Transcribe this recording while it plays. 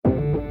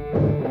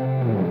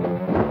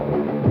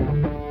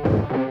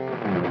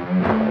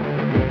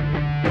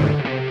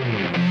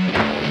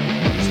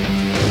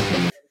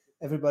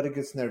everybody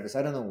gets nervous.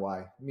 I don't know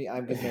why. Me,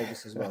 I get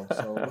nervous as well.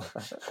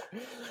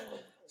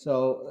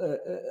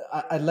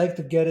 I'd like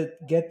to get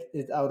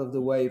it out of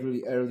the way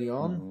really early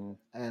on, Mhm.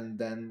 and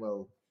then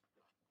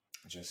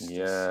just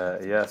Yeah,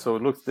 let it yeah. go. So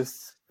look,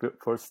 this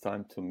first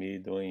time to me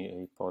doing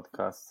a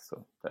podcast,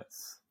 so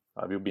that's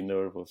I will be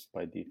nervous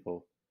by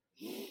default.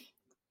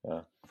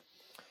 Yeah.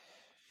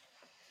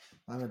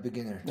 I'm a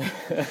beginner.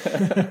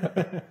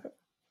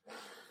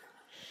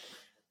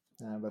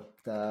 But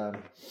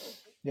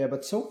yeah,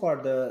 but so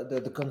far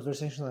the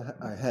conversation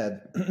I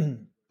had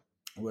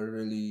were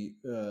really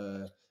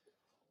the,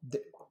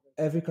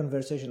 every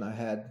conversation I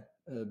had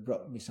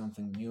brought me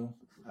something new,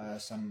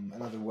 some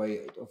another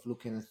way of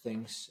looking at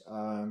things.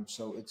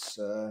 So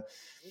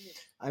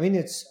I mean,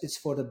 it's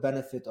for the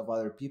benefit of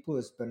other people.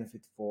 It's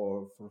benefit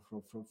for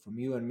from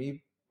you and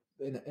me,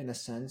 in a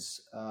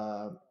sense.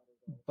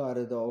 But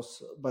it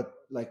also, but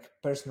like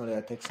personally,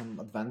 I take some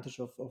advantage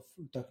of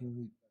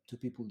talking to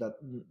people that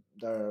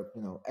are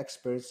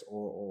experts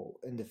or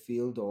in the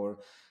field or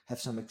have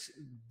some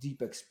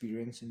deep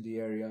experience in the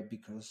area,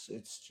 because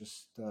it's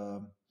just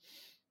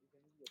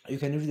you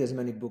can read as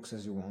many books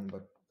as you want,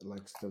 but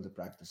like still the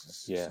practice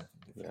is Yeah, something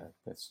different. yeah,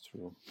 that's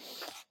true.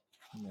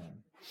 Yeah.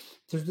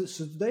 So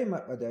today,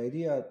 the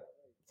idea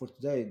for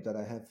today that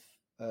I have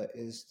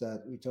is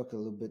that we talk a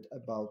little bit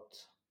about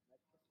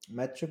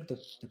metric, the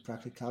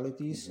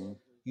practicalities, Hmm.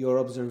 your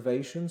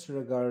observations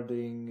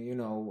regarding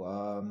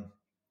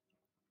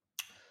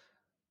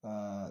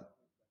uh,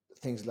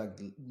 things like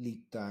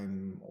lead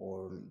time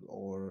or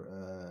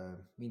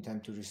mean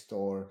time to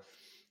restore,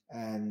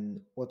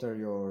 and what are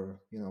your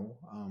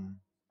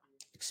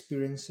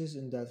experiences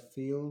in that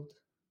field.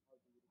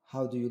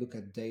 How do you look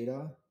at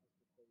data?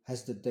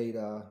 Has the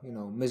data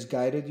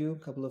misguided you a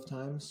couple of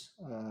times?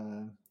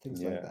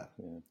 Things like Yeah, that.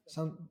 yeah,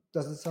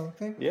 Does it sound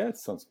okay? yeah. It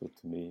sounds good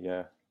to me.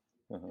 Yeah,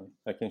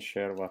 I can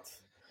share what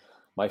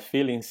my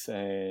feelings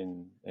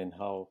and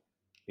how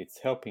it's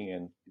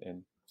helping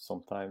and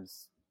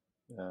sometimes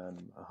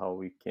how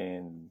we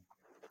can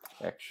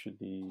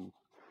actually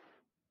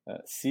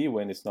see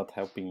when it's not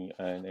helping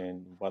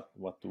and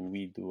what do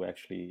we do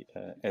actually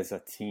as a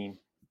team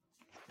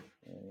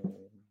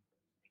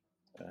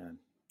uh,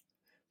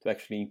 to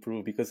actually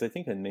improve, because I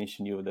think I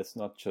mentioned you that's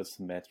not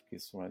just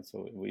metrics, right?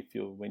 So if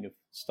you when you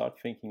start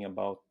thinking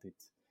about it,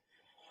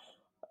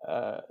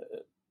 uh,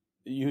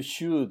 you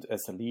should,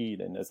 as a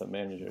lead and as a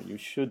manager, you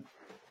should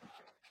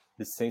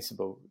be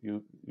sensible.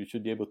 You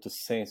should be able to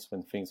sense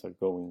when things are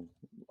going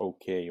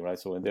okay, right?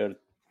 So when there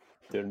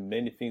are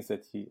many things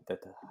that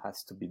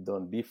has to be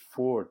done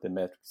before the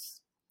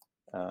metrics.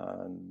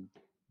 And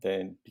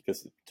then,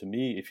 because to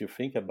me, if you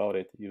think about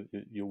it,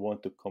 you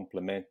want to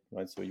complement,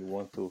 right? So you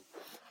want to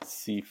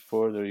see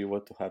further, you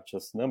want to have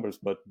just numbers,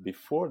 but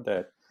before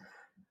that,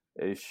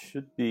 it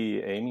should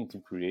be aiming to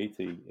create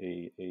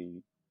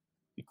a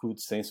good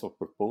sense of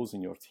purpose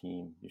in your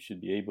team. You should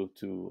be able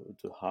to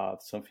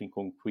have something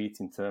concrete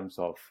in terms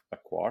of a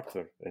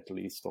quarter at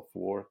least of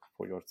work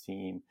for your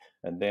team,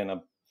 and then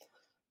a,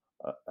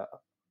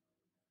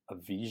 a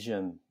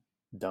vision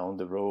down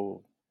the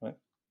road, right?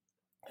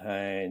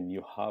 And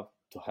you have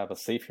to have a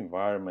safe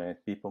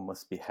environment. People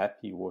must be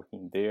happy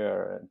working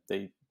there, and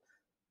they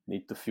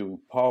need to feel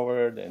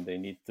empowered, and they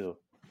need to,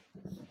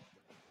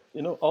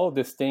 all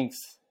these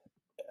things.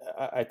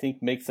 I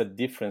think makes a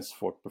difference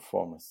for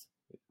performance.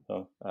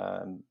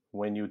 And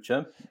when you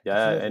jump,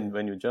 yeah, and Absolutely.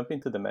 when you jump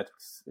into the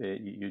metrics,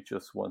 you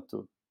just want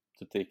to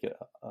take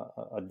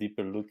a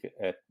deeper look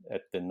at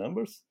the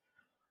numbers.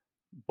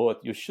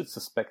 But you should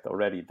suspect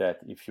already that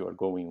if you are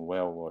going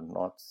well or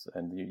not,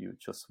 and you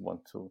just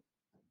want to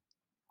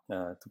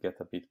get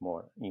a bit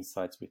more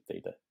insights with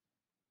data.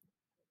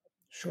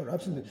 Sure,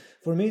 absolutely. Uh,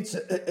 For me,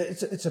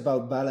 it's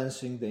about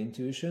balancing the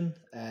intuition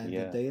and the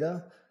yeah,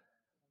 data.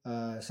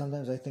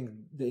 Sometimes I think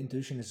the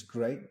intuition is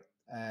great,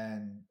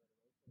 and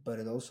but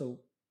it also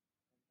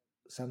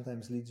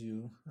sometimes leads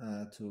you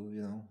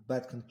to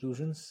bad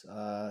conclusions,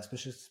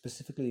 especially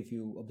specifically if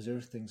you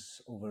observe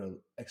things over an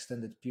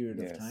extended period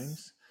of yes,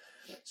 times.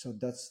 So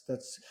that's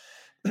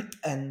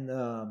and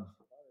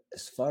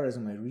as far as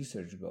my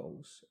research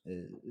goes,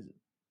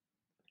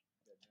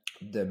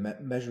 the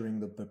measuring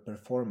the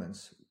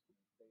performance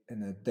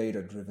in a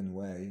data-driven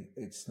way,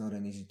 it's not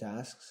an easy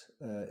task.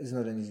 It's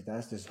not an easy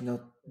task.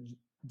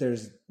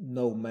 There's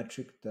no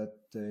metric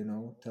that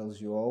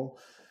tells you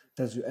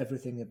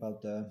everything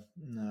about the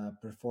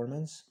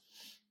performance.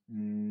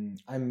 Um,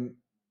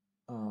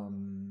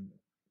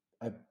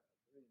 I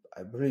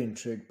I'm really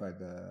intrigued by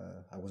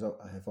the.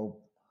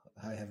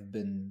 I have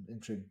been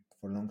intrigued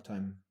for a long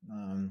time.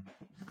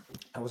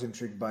 I was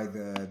intrigued by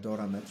the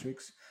Dora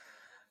metrics,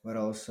 but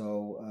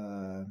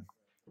also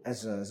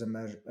as a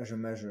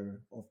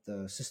measure of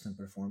the system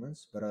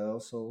performance. But I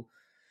also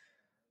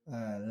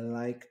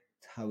liked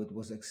how it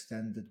was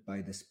extended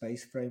by the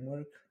space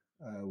framework,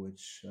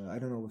 which I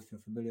don't know if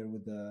you're familiar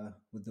with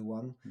the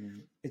one.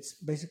 mm, It's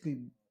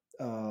basically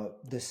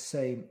the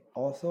same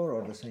author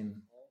or the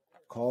same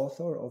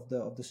co-author of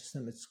the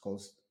system. It's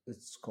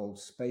called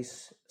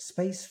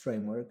space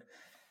framework.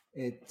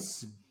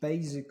 It's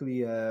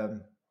basically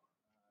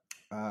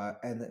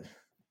and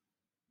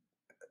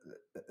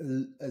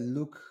a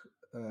look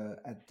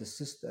at the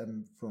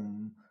system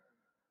from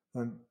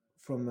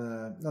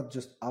not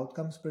just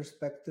outcomes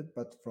perspective,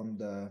 but from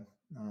the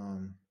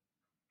um,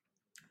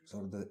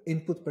 sort of the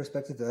input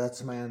perspective.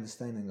 That's my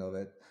understanding of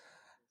it,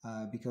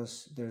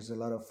 because there's a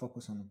lot of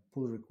focus on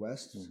pull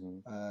requests.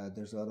 Mm-hmm.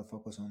 There's a lot of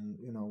focus on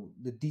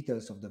the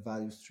details of the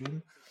value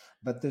stream,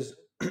 but there's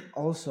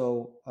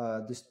also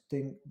this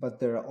thing. But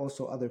there are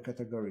also other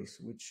categories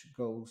which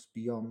goes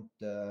beyond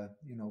the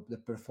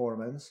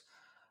performance,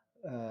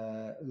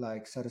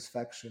 like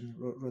satisfaction,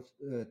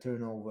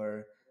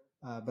 turnover,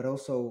 but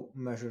also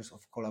measures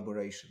of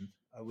collaboration,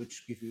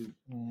 which give you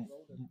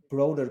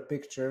broader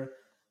picture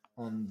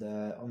on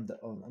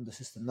the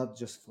system, not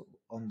just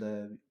on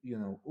the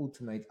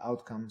ultimate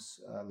outcomes,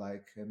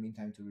 like mean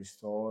time to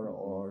restore Mm-hmm.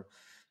 or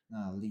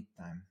lead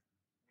time.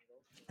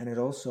 And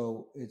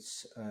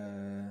it's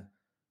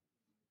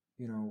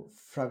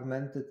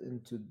fragmented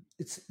into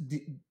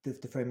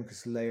the framework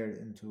is layered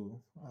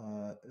into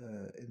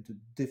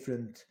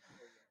different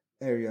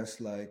areas,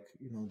 like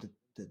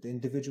the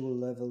individual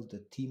level, the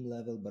team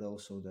level, but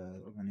also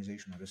the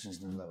organization or the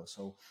system Mm-hmm. level.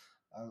 So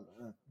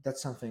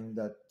that's something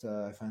that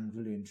I find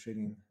really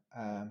intriguing.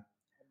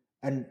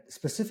 And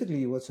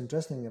specifically, what's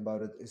interesting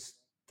about it is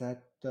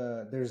that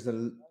there's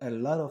a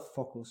lot of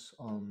focus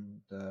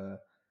on the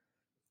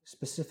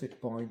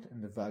specific point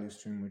in the value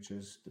stream, which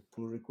is the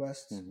pull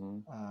requests. Mm-hmm.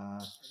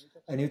 Uh,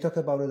 and you talk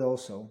about it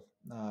also.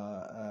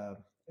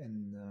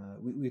 And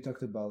we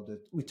talked about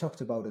it. We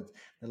talked about it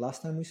the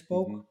last time we Mm-hmm.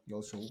 spoke. You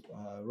also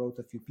wrote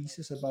a few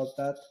pieces about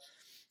that.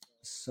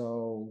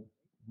 So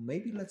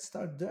maybe let's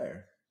start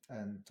there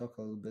and talk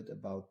a little bit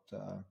about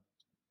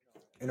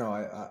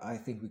I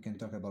think we can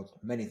talk about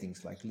many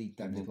things like lead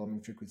time, Mm-hmm.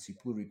 deployment frequency,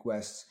 pull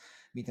requests,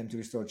 mean time to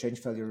restore, change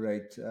failure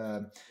rate,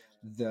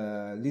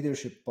 the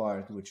leadership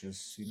part, which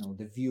is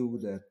the view,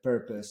 the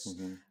purpose,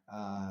 Mm-hmm.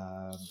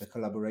 the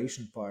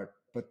collaboration part.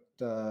 But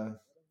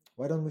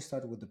why don't we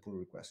start with the pull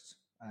requests?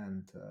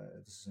 And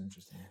this is an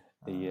interesting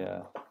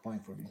Yeah,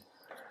 point for me.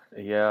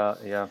 yeah,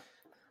 yeah.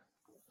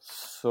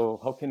 So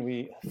how can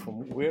we,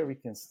 from where we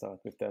can start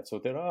with that? So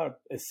there are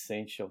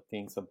essential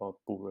things about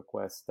pull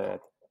requests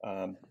that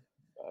um,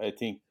 I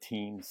think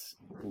teams,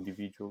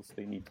 individuals,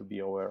 they need to be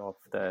aware of.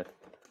 That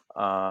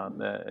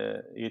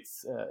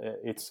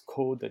it's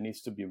code that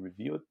needs to be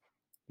reviewed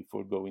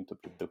before going to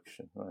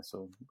production. Right?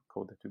 So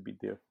code that will be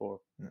there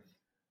Yeah.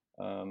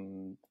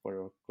 for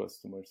our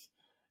customers,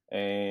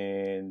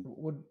 and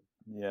Would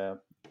yeah,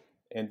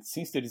 and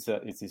since there is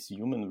it's this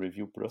human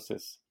review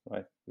process,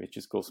 right, which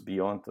just goes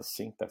beyond the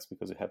syntax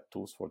because we have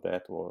tools for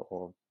that,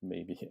 or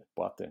maybe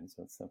patterns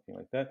or something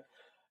like that.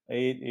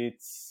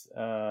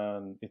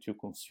 It will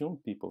consume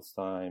people's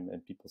time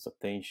and people's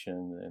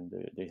attention, and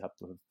they have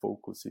to have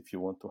focus if you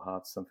want to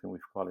have something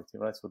with quality,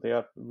 right? So they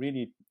are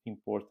really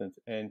important,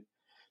 and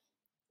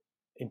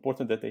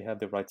important that they have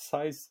the right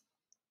size,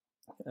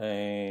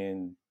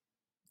 and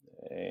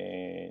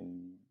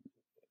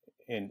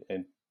and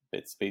and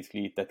it's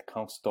basically that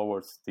counts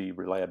towards the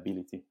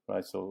reliability,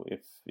 right? So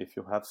if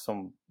you have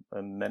some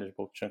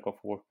manageable chunk of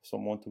work for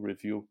someone to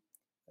review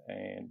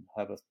and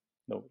have a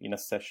in a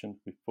session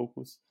with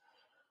focus,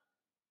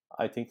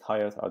 I think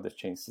higher are the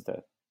chances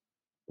that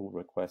pull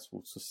request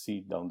will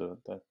succeed down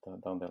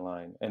the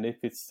line. And if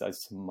it's a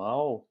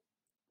small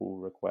pull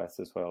request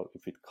as well,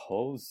 if it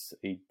causes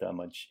a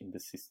damage in the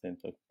system,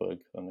 a bug,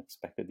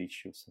 unexpected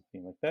issue,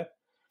 something like that,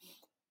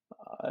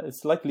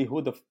 its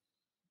likelihood of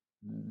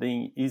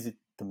being easy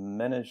to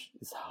manage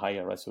is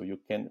higher, right? So you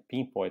can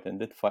pinpoint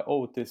and identify,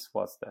 oh, this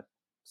was that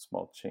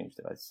small change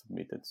that I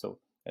submitted. So,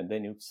 and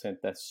then you send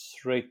that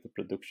straight to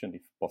production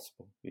if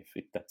possible, if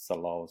it that's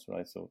allows,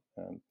 right? So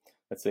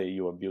let's say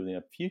you are building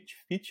a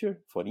feature,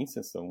 for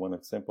instance, on one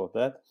example of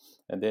that,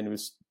 and then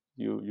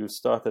you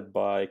started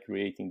by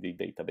creating the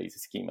database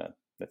schema,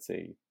 let's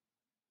say,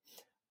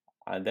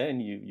 and then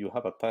you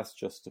have a task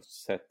just to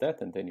set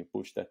that, and then you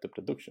push that to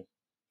production.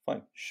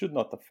 Fine, should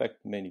not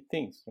affect many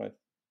things, right?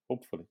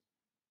 Hopefully,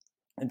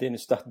 and then you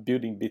start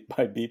building bit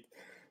by bit,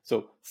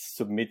 so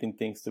submitting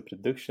things to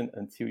production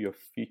until your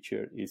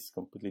feature is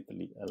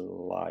completely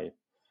alive.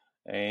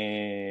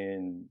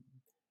 And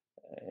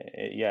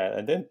yeah,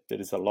 and then there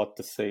is a lot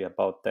to say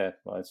about that,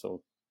 right?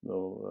 So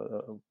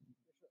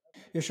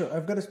Yeah, sure.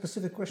 I've got a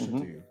specific question mhm,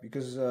 to you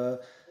because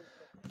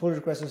pull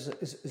request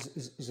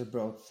is a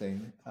broad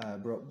thing.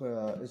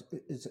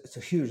 It's a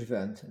huge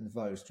event in the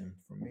value stream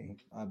for me.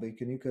 mhm, But you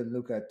can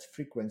look at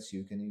frequency.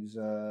 You can use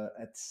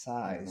at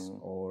size mhm,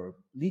 or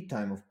lead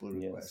time of pull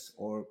requests, yes,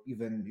 or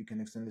even you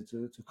can extend it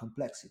to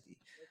complexity.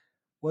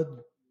 What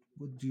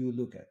what do you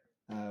look at?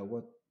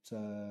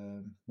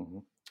 Um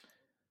mhm.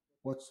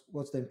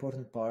 what's the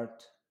important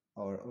part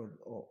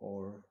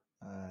or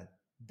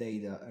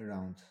data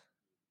around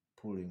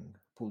pull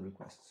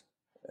requests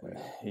for you?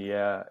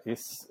 Yeah,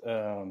 it's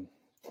there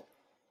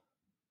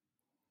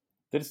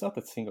is not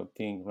a single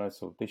thing, right?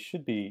 So they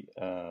should be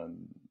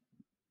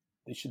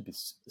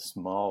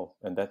small,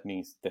 and that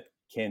means that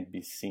can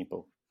be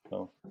simple.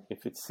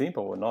 If it's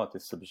simple or not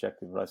is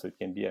subjective, right? So it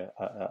can be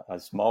a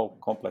small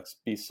complex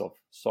piece of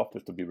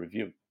software to be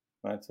reviewed,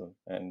 right? So,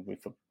 and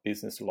with a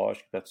business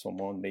logic that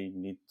someone may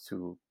need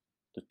to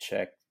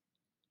check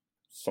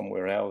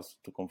somewhere else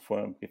to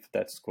confirm if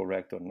that's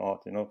correct or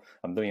not.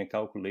 I'm doing a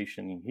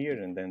calculation in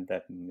here, and then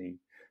that may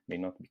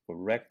not be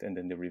correct, and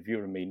then the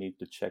reviewer may need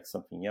to check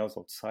something else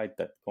outside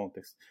that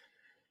context,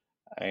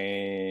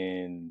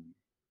 and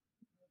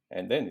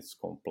then it's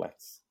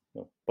complex.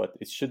 But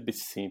it should be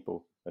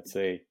simple. Let's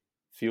say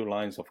few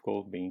lines of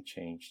code being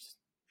changed.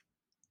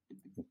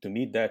 To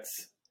me,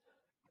 that's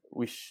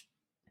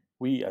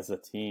we as a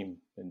team,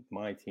 and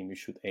my team, we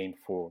should aim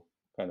for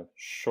kind of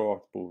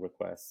short pull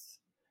requests,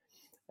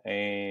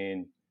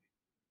 and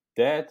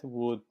that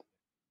would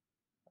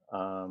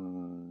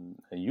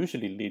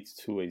usually leads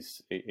to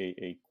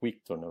a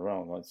quick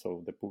turnaround. Right?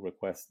 So the pull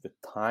request, the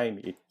time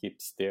it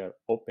keeps there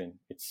open,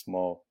 it's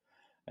small,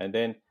 and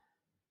then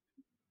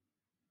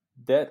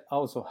that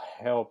also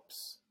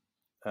helps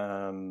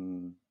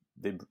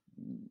the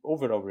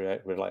overall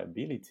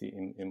reliability,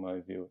 in my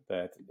view.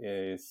 That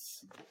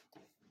is,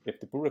 if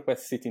the pull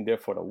request is sitting there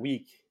for a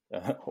week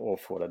or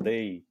for a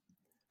day,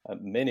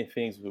 many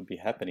things will be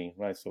happening,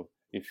 right? So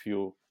if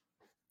you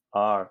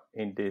are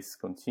in this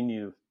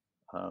continued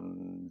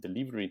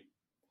delivery,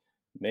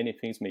 many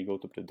things may go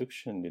to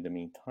production in the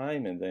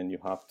meantime, and then you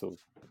have to,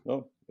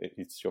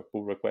 it's your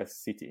pull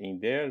request sitting in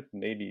there.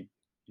 Maybe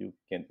you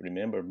can't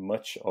remember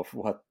much of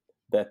what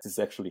that is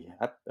actually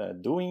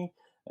doing,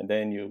 and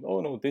then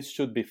oh no, this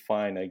should be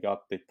fine, I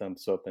got the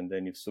thumbs up, and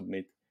then you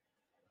submit.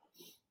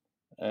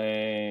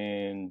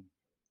 And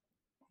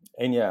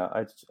yeah,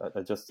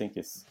 I just think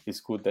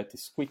it's good that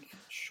it's quick,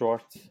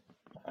 short,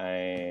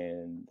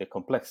 and the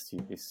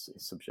complexity is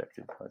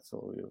subjective, right?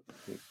 So you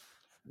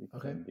Okay.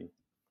 can be.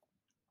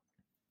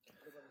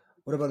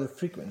 What about the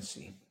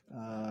frequency?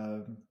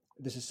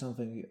 This is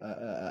something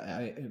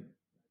I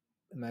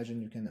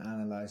imagine you can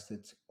analyze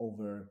it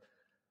over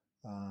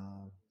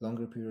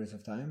longer periods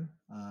of time,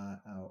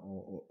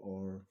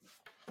 or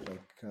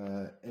like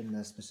in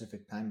a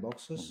specific time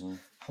boxes. Mhm.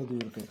 How do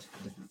you look at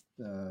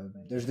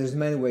there's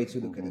many ways to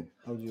look at it.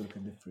 How do you look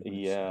at the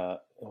frequency? Yeah,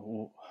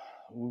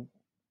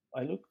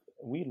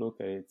 we look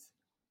at it,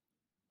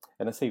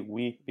 and I say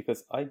we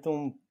because I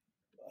don't.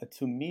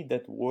 To me,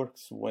 that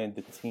works when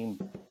the team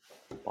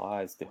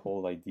buys the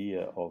whole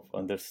idea of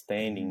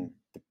understanding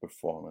the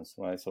performance,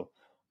 right? So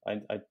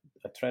I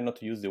try not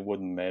to use the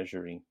word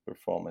measuring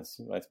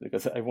performance, right?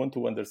 Because I want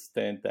to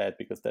understand that,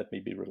 because that may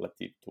be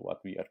relative to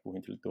what we are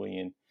currently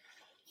doing.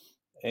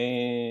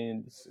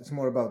 And It's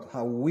more about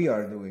how we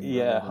are doing.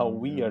 yeah, Rather how than,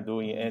 we are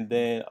doing. And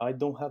then I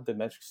don't have the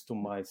metrics to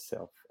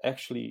myself.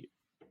 Actually,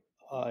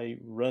 I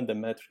run the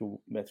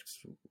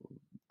metrics,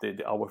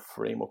 our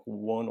framework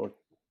one or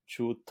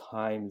two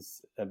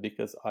times,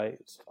 because I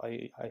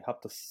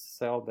have to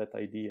sell that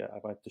idea. I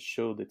have to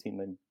show the team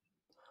and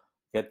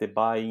get the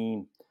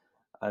buy-in,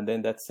 and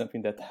then that's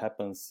something that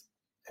happens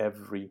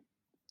every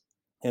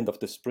end of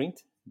the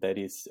sprint. That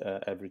is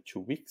every 2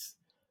 weeks.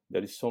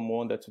 There is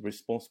someone that's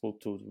responsible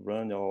to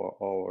run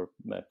our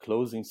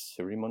closing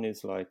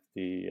ceremonies, like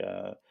the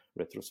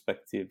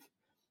retrospective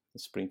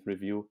sprint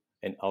review,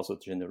 and also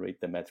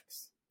generate the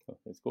metrics. So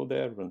let's go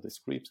there, run the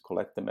scripts,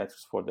 collect the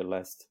metrics for the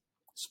last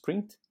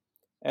sprint,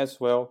 as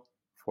well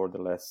for the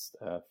last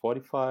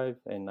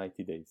 45 and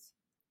 90 days.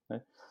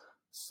 Okay?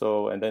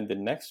 So, and then the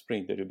next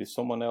sprint, there will be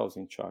someone else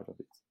in charge of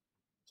it.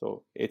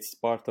 So it's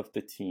part of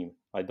the team.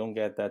 I don't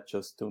get that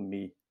just to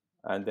me.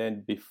 And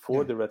then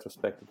before the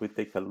retrospective, we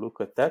take a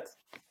look at that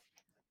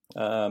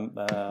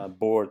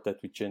board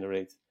that we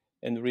generate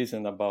and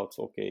reason about,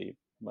 okay,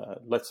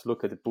 let's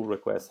look at the pull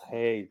request.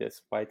 Hey,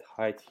 there's quite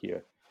high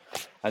here.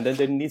 And then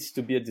there needs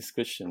to be a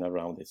discussion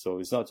around it. So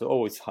it's not,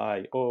 oh, it's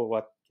high. Oh,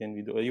 what can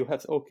we do? You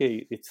have,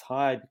 okay, it's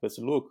high because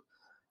look.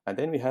 And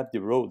then we have the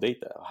raw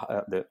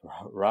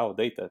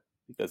data,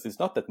 because it's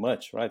not that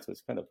much, right? So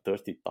it's kind of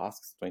 30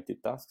 tasks, 20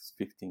 tasks,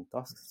 15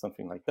 tasks,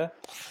 something like that.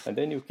 And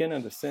then you can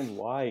understand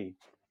why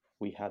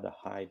we had a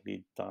high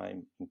lead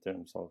time in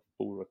terms of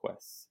pull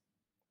requests.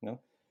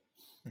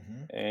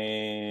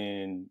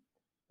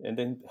 And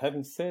then,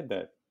 having said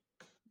that,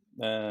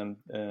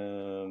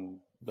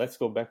 let's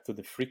go back to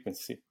the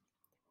frequency.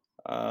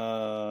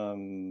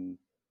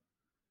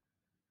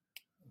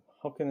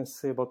 What can I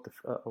say about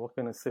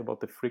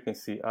the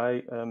frequency?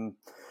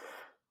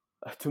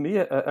 To me,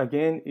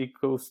 again, it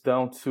goes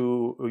down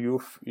to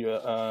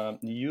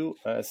you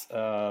as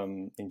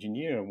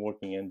engineer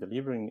working and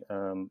delivering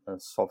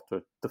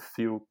software to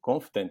feel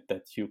confident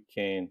that you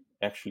can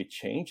actually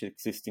change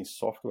existing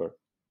software,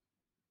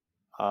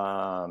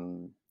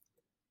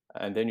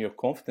 and then you're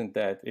confident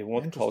that it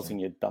won't causing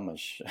you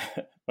damage,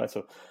 right?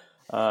 So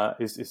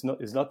it's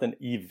not an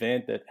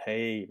event that,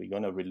 hey, we're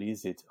gonna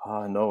release it.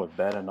 Oh no,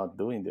 better not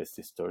doing this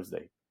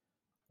Thursday.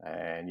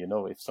 And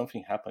if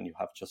something happened, you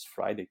have just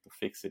Friday to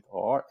fix it,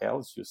 or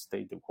else you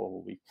stay the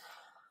whole week.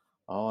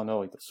 Oh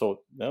no!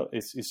 So no,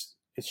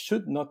 it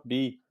should not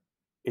be.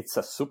 It's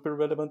a super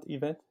relevant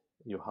event.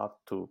 You have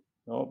to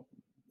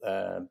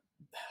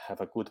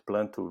have a good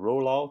plan to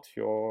roll out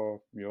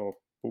your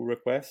pull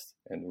request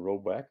and roll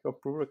back your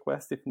pull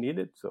request if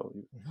needed. So,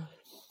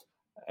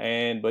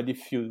 but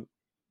if you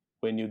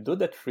when you do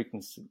that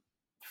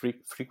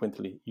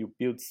frequently, you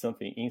build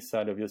something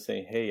inside of you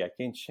saying, "Hey, I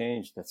can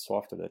change that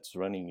software that's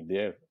running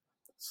there,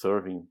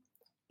 serving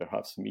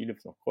perhaps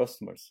millions of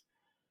customers,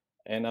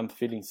 and I'm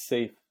feeling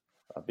safe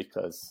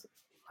because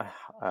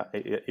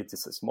it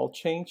is a small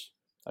change.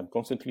 I'm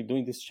constantly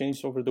doing this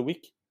change over the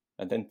week,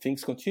 and then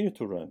things continue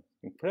to run.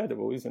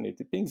 Incredible, isn't it?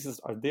 The things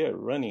are there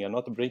running and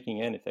not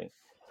breaking anything."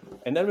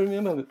 And I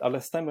remember the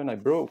last time when I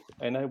broke,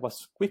 and I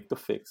was quick to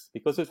fix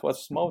because it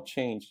was small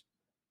change.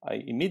 I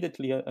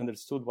immediately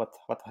understood what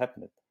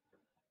happened,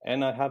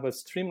 and I have a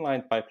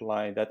streamlined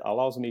pipeline that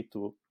allows me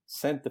to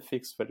send the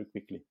fix very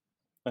quickly.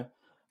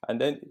 And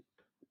then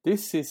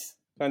this is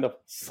kind of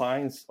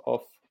signs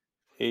of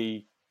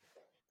a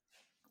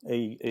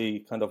a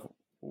kind of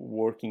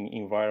working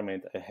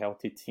environment, a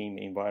healthy team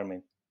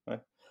environment.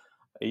 Right?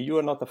 You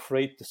are not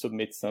afraid to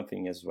submit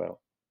something as well,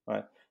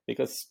 right?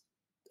 Because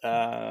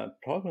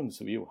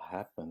problems will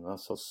happen.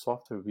 So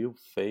software will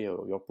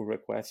fail. Your pull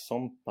request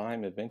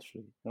sometime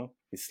eventually.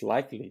 It's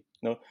likely.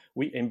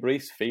 We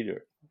embrace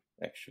failure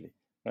actually,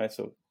 right?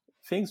 So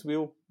things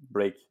will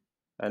break,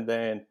 and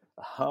then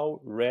how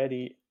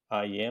ready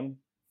I am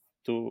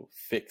to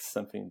fix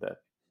something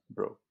that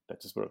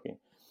is broken,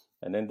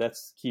 and then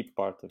that's key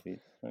part of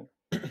it. Right?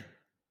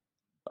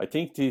 I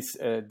think this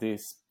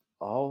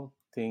all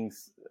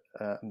things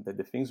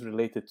the things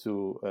related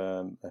to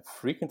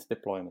frequent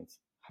deployment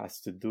has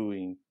to do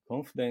in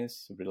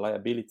confidence,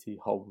 reliability,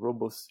 how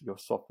robust your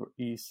software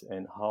is,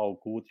 and how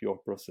good your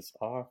processes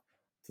are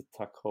to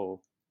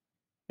tackle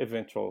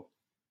eventual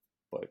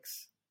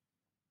bugs,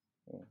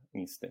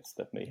 incidents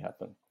that may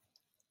happen.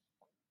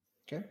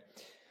 Okay.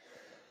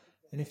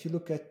 And if you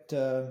look at,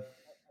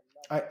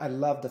 I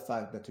love the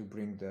fact that you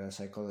bring the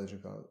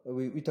psychological.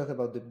 We talk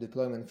about the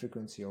deployment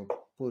frequency or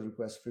pull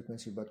request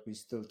frequency, but we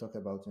still talk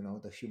about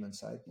the human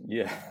side.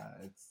 Yeah,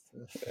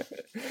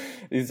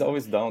 it's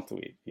always down to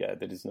it. Yeah,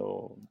 there is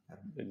no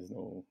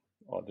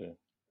other.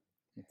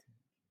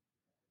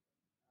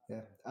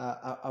 Yeah,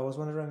 I was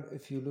wondering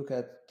if you look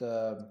at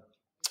the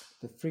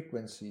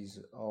frequencies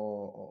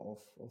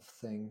of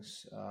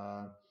things.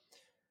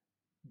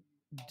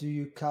 Do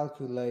you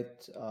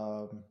calculate?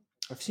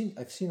 I've seen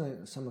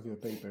some of your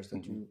papers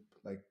that you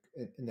like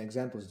in the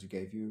examples you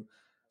gave. You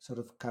sort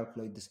of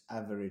calculate this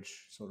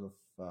average sort of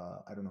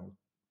I don't know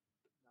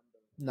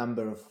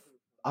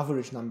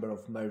average number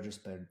of merges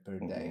per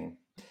day.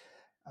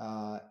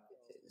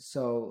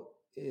 So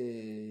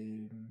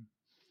is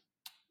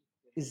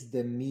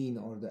the mean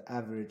or the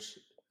average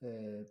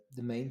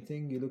the main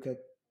thing you look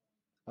at?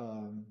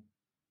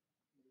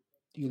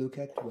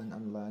 When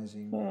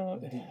analyzing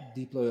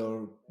deploy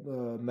or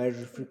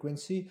measure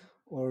frequency,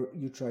 or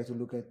you try to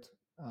look at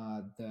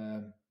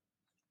the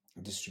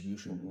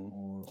distribution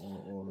or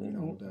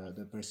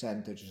the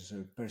percentages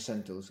or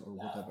percentiles or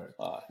whatever?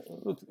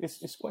 Look,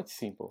 it's quite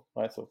simple,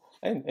 right? So,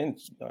 and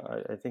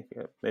I think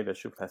maybe I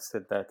should have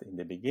said that in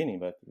the beginning,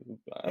 but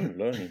I'm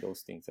learning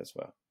those things as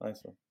well, right?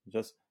 So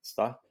just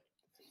start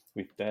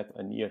with that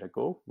a year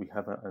ago. We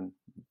have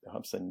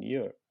perhaps a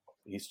year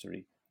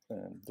history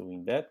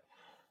doing that,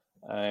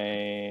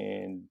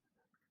 and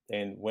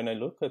when I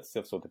look at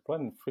stuff, so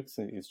deployment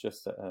frequency is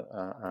just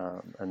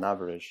an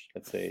average.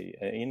 Let's say,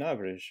 in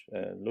average,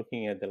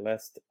 looking at the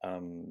last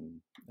a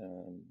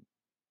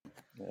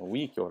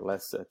week or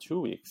less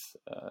 2 weeks,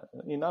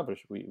 in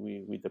average,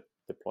 we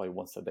deploy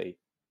once a day.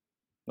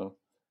 No,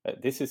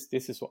 this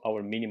is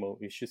our minimal.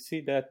 We should see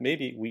that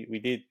maybe we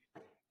did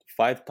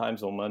 5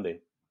 times on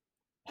Monday,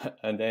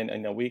 and then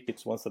in a week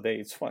it's once a day.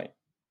 It's fine.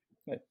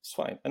 It's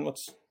fine. I'm not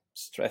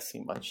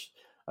stressing much.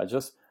 I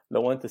just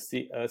don't want to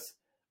see us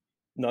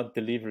not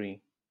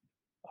delivering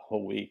a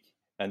whole week.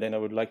 And then I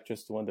would like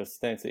just to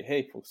understand, say,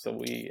 hey, folks, so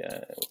we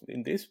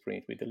in this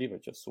sprint we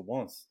delivered just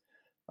once.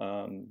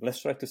 Let's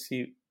try to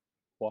see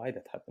why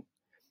that happened.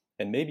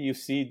 And maybe you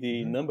see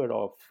the number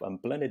of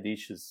unplanned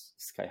issues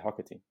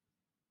skyrocketing.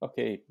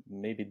 Okay,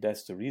 maybe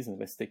that's the reason.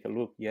 Let's take a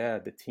look. Yeah,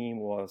 the team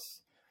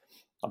was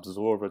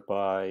absorbed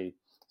by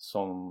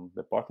some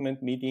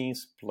department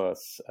meetings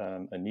plus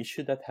an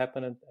issue that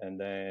happened, and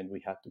then we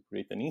had to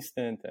create an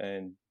instant,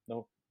 and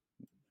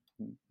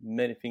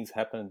many things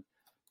happened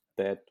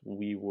that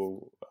we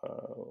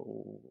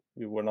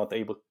were not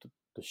able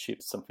to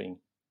ship something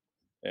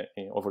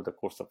over the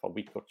course of a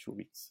week or 2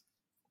 weeks.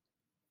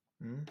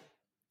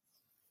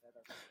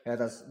 Yeah,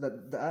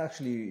 that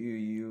actually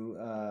you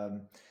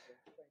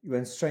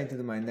went straight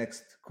into my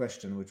next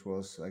question, which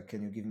was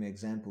can you give me an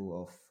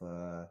example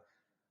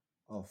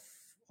of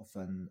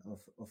an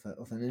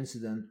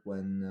incident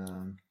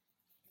when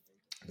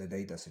the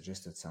data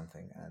suggested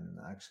something, and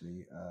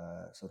actually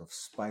sort of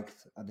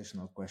spiked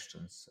additional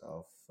questions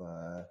of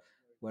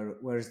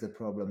where is the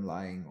problem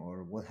lying,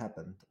 or what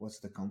happened, what's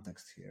the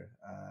context here.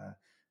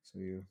 So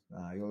you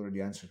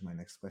already answered my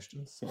next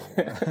question, so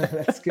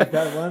let's skip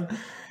that one.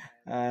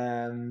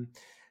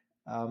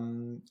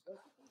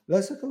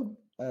 Let's go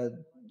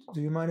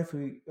Do you mind if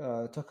we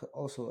talk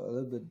also a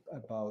little bit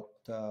about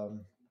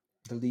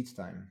the lead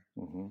time?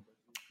 Hmm.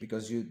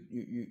 Because you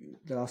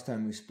the last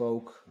time we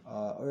spoke,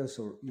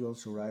 you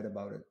also write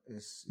about it,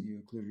 is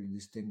you clearly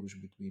distinguish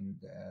between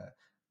the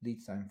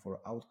lead time for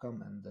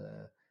outcome and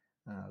the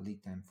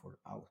lead time for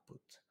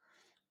output.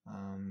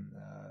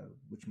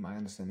 Which my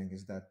understanding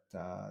is that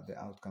the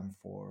outcome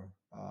for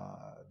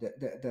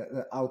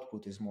the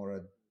output is more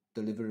a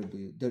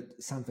deliverable,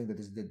 something that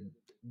is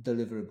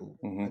deliverable,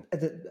 Hmm.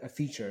 a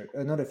feature,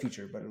 not a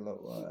feature, but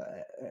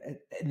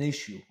an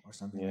issue or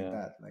something like Yeah.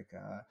 that, like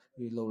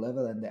really low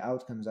level, and the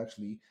outcome is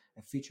actually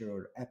a feature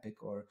or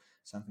epic or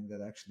something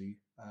that actually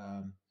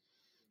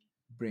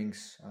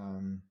brings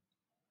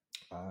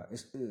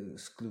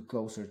is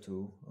closer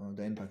to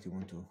the impact you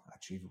want to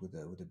achieve with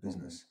the Hmm.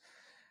 business.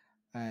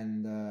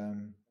 And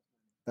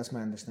that's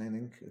my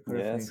understanding.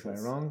 Correct me Yes. if I'm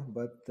Yes. wrong,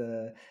 but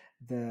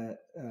the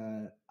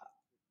uh,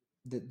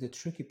 the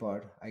tricky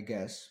part, I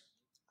guess,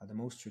 the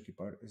most tricky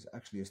part is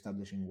actually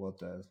establishing what,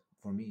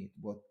 for me,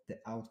 what the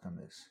outcome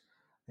is.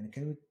 And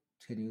can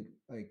you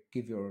like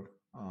give your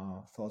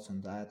thoughts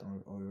on that,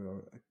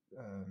 or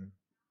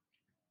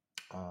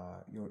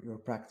your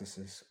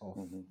practices of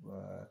Hmm.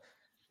 uh,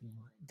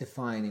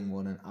 defining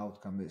what an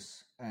outcome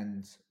is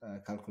and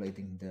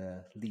calculating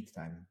the lead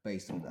time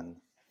based on that? Hmm.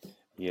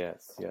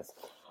 Yes. Yes.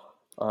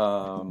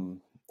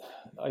 Um,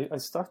 I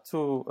start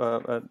to.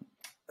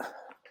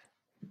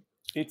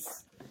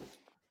 It's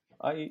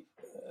I.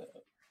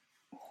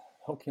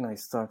 How can I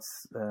start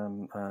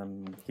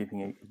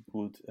giving a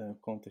good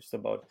context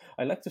about?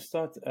 I like to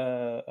start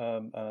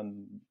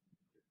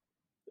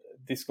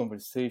this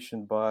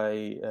conversation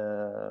by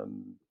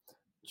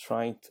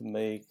trying to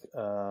make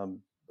uh,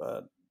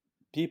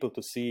 people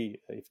to see,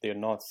 if they're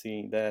not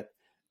seeing that,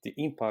 the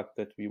impact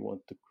that we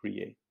want to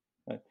create.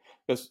 Right?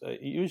 Because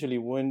usually,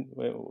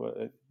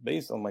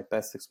 based on my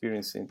past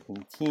experience in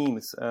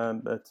teams,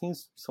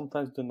 teams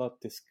sometimes do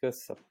not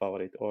discuss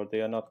about it, or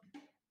they are not.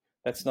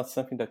 That's not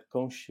something that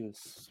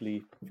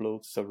consciously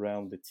floats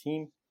around the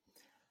team,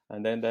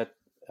 and then that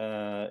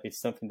is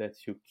something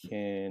that you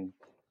can,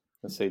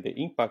 let's say, the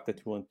impact that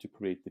you want to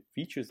create, the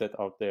features that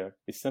are there,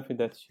 is something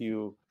that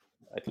you,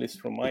 at least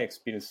from my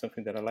experience,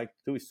 something that I like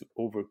to do is to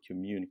over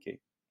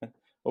communicate.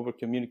 Over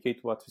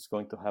communicate what is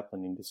going to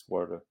happen in this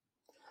quarter.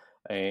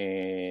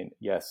 And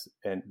yes,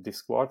 and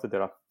this quarter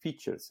there are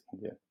features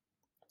in there.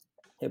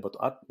 Yeah, but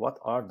what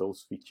are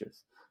those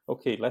features?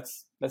 Okay,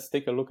 let's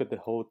take a look at the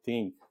whole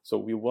thing. So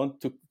we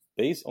want to,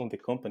 based on the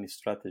company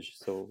strategy.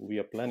 So we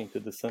are planning to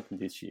do something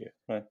this year,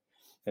 right?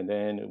 And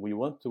then we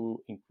want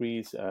to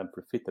increase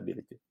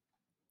profitability.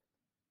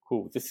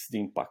 Cool. This is the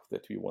impact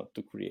that we want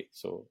to create.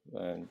 So,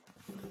 and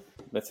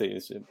let's say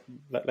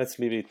let's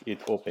leave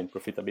it open,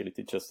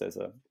 profitability just as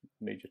a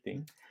major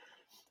thing.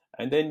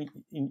 And then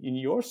in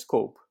your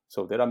scope,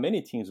 so there are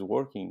many teams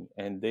working,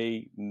 and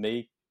they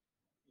may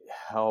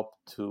help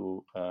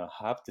to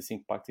have this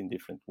impact in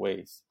different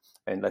ways.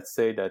 And let's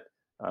say that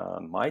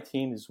my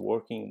team is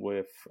working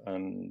with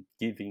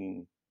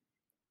giving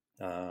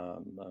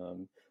um,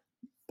 um,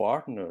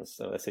 partners,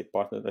 let's say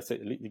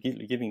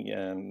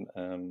giving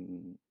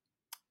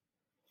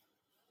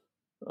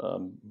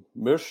um,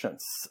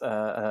 merchants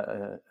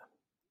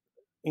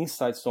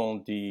insights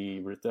on the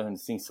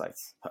returns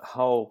insights,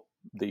 how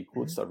the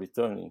goods Mhm. are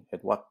returning,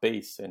 at what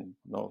pace, and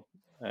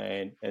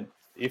and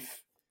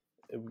if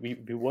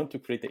we want to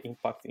create the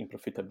impact in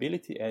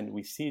profitability, and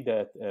we see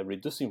that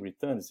reducing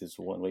returns is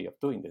one way of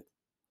doing it.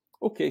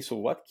 Okay, so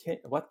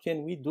what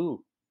can we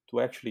do to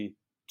actually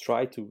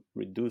try to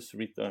reduce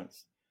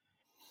returns?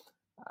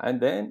 And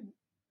then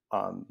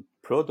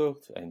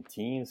product and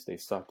teams, they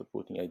start to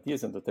putting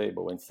ideas on the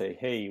table and say,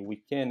 hey, we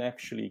can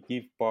actually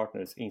give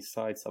partners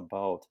insights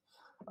about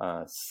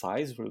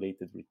size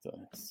related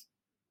returns.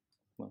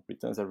 Well,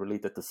 returns are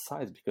related to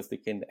size because they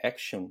can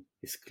action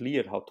is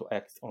clear how to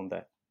act on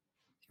that,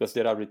 because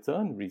there are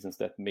return reasons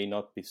that may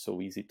not be so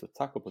easy to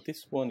tackle, but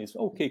this one is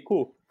okay,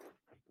 cool.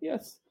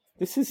 Yes,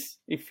 this is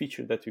a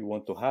feature that we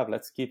want to have.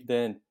 Let's give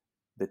them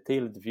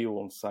detailed view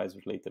on size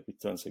related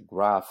returns, a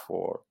graph,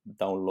 or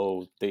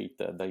download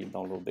data, they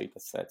download data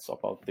sets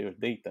about their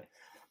data.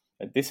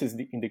 And this is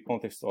in the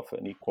context of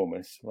an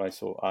e-commerce, right?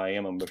 So I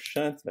am a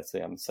merchant, let's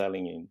say I'm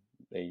selling in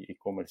a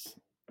e-commerce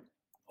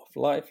of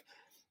life.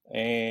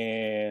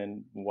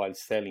 And while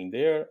selling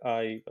there,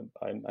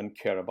 I'm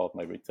care about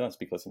my returns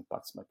because it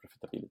impacts my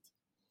profitability.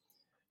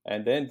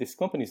 And then this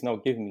company is now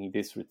giving me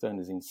this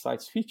returns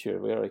insights feature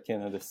where I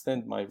can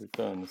understand my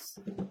returns,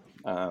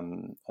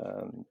 um,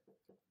 um,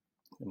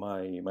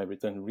 my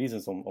return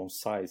reasons on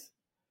size.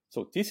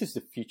 So this is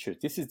the feature.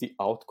 This is the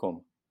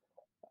outcome.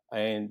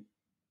 And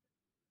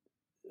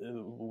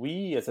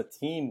we as a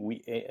team,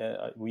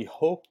 we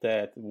hope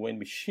that when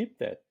we ship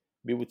that,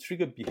 we will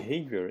trigger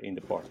behavior in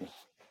the partner,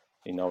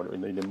 in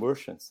the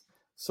merchants,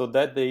 so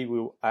that they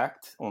will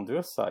act on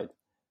their side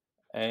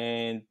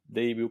and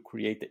they will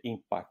create the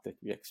impact that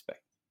we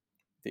expect,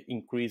 the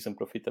increase in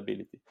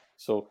profitability.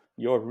 So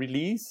your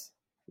release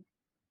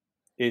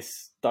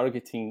is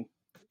targeting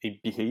a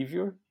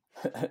behavior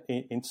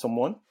in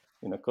someone,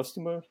 in a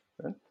customer,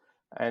 right?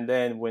 And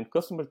then when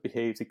customer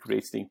behaves, it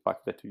creates the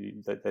impact that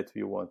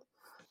we want.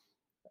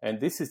 And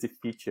this is the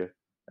feature.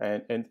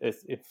 And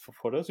if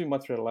for us, we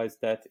materialize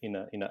that in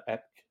an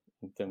app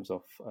in terms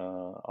of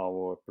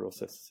our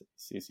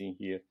processes in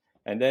here.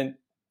 And then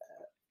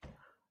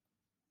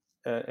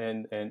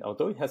and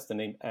although it has the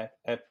name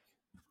app,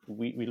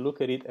 we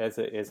look at it as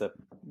a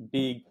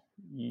big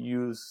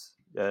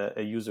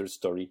a user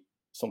story.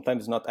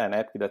 Sometimes not an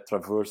app that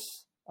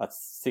traverses at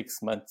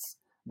 6 months,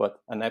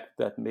 but an app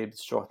that may be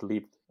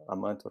short-lived, a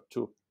month or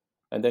two,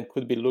 and then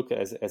could be looked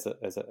as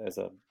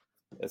a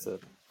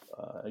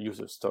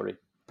user story.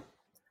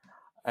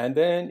 And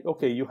then,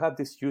 okay, you have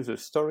this user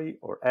story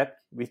or app,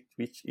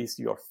 which is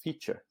your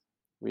feature,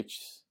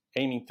 which is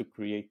aiming to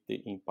create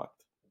the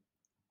impact.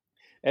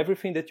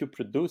 Everything that you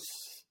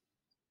produce,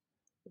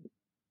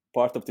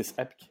 part of this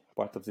app,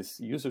 part of this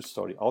user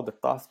story, all the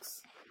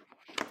tasks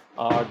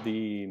are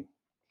the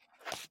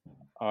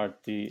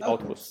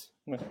outputs.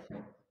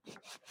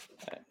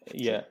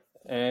 Yeah,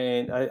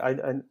 and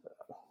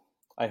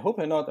I hope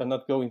I'm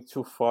not going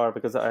too far,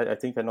 because I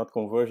think I'm not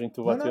converging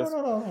to what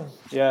No.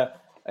 Yeah,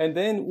 and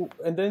then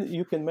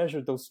you can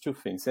measure those two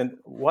things. And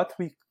what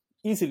we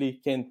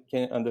easily can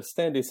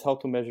understand is how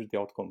to measure the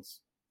outcomes,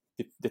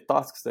 the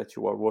tasks that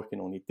you are working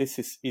on. This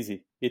is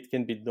easy. It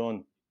can be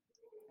done.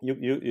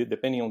 You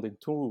depending on the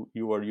tool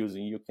you are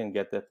using, you can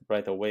get that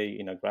right away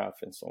in a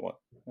graph and so on.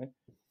 Right?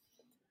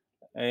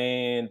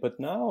 But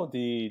now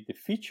the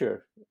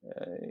feature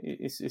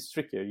is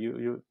trickier.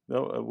 You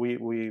know,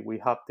 we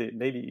have the,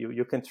 maybe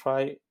you can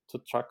try to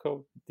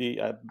tackle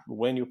the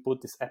when you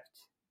put this app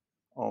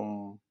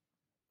on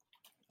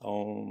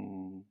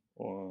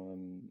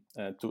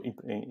to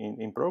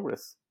in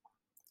progress,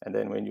 and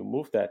then when you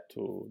move that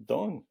to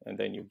done, and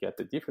then you get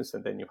the difference,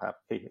 and then you have,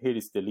 hey, here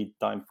is the lead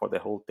time for the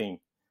whole thing.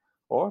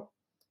 Or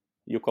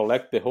you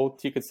collect the whole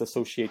tickets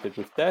associated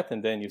with that,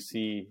 and then you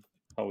see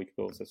how it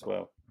goes as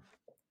well.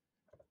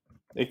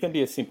 It can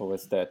be as simple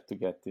as that to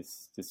get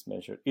this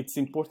measure. It's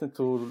important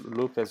to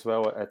look as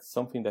well at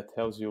something that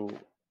tells you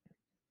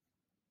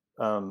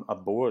a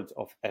board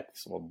of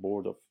apps or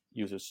board of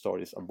user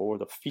stories, a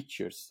board of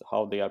features,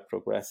 how they are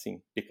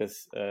progressing,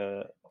 because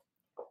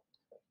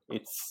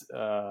it's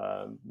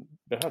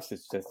perhaps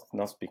it's just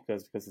not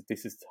because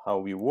this is how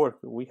we work.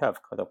 We have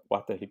kind of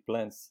quarterly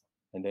plans,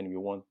 and then we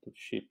want to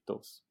ship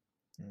those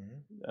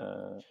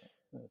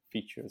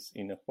features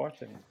in a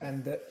quarter.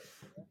 And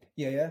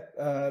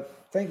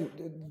thank you.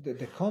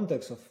 The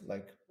context of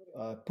like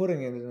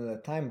putting it in a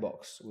time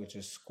box, which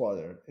is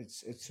quarter,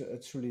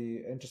 it's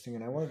really interesting,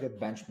 and I want to get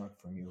benchmark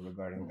from you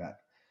regarding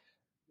that.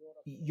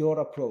 Your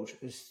approach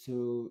is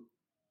to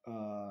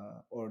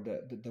or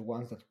the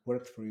ones that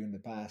worked for you in the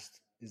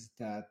past, is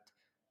that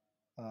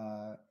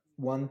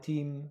one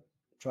team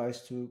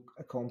tries to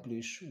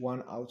accomplish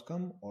one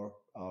outcome or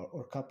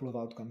a couple of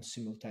outcomes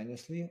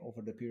simultaneously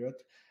over the period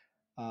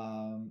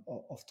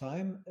of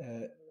time,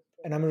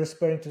 and I'm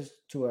referring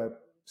to a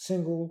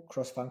single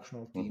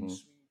cross-functional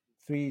teams,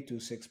 3 to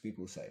 6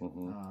 people, say.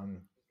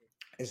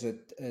 Is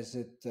it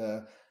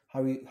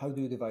how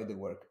do you divide the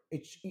work?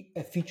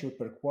 A feature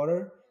per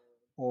quarter,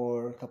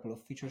 or a couple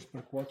of features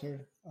per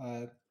quarter?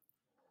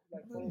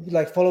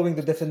 Like following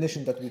the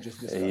definition that we just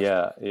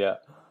discussed. Yeah.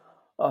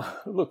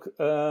 Look,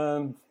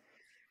 I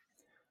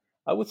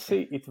would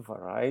say it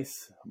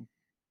varies,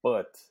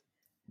 but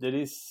there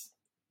is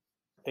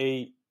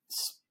a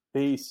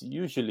space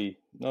usually.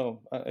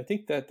 No, I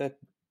think that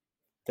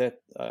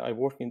I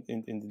work in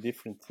the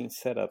different team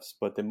setups,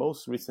 but the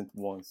most recent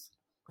ones,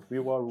 we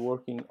were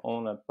working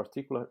on a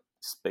particular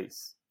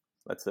space.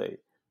 Let's say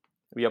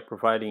we are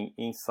providing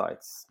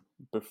insights,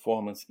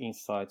 performance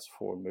insights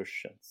for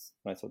merchants.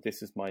 Right? So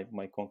this is my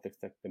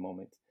context at the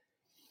moment.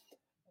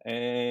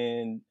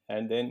 And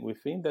then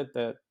within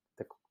that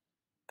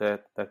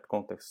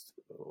context,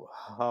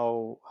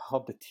 how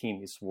the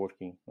team is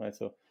working, right?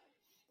 So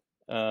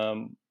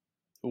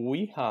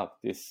we have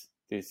this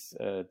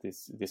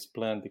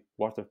plan, the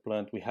quarter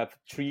plan. We have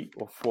 3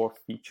 or 4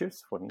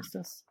 features, for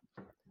instance,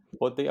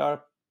 but they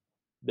are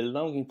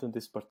belonging to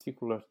this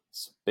particular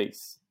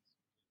space.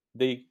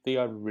 They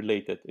are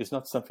related. It's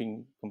not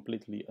something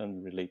completely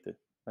unrelated,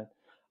 right?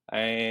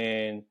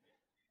 And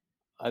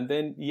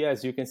then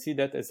yes, you can see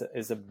that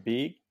as a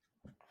big.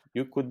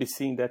 You could be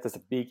seeing that as a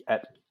big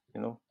app,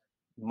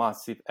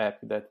 massive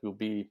app that will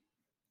be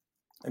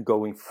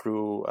going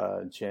through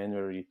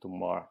January to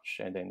March,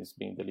 and then it's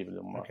being delivered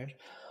in March. Okay.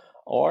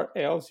 Or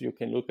else you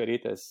can look at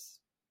it as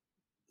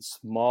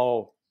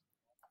small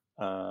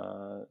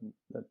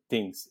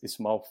things,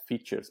 small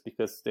features,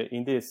 because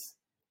in this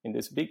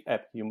big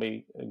app you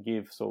may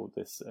give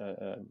this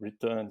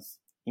returns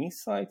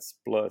insights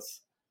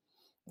plus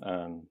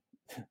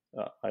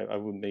I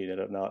would make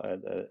it now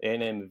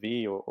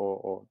NMV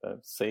or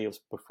sales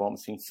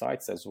performance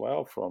insights as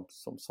well from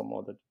some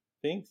other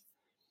things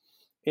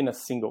in a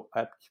single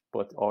app,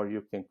 or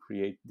you can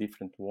create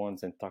different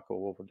ones and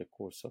tackle over the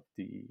course of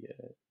the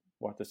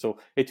quarter. So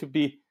it would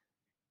be,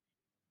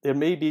 there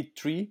may be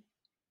 3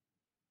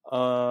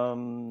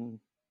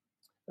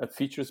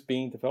 features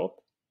being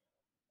developed,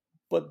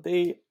 but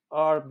they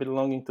are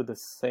belonging to the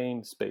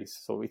same space,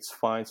 so it's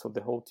fine. So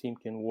the whole team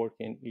can work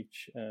in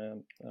each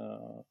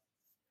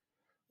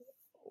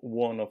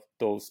one of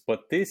those.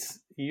 But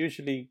this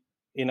usually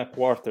in a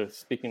quarter,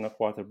 speaking a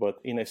quarter, but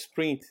in a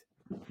sprint,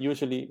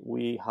 usually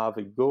we have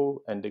a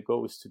goal, and the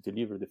goal is to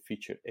deliver the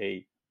feature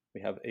A.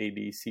 We have A,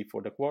 B, C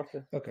for the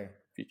quarter. Okay.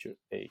 Feature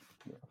A.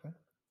 Yeah.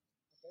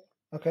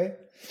 Okay.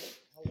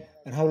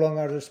 And how long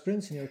are the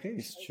sprints in your case?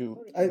 It's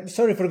two. I'm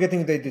sorry for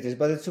getting the details,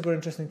 but it's super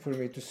interesting for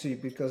me to see,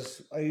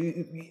 because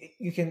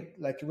you can,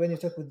 like, when you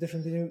talk with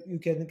different people, you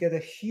can get a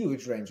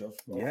huge range of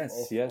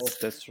Yes,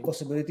 that's true.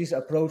 possibilities,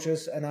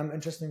 approaches, and I'm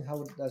interested in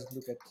how does it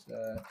look at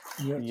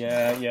your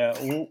team. Yeah.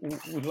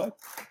 We like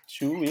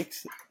 2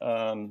 weeks,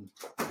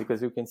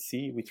 because you can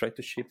see we try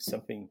to ship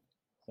something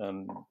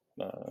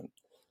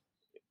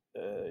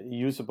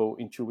usable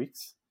in 2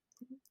 weeks,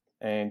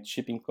 and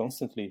shipping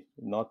constantly,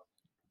 not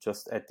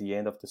just at the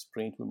end of the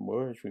sprint. We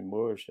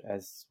merge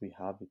as we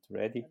have it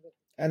ready.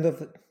 End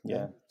of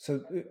Yeah.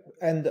 So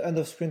and the end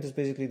of sprint is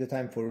basically the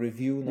time for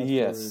review, not for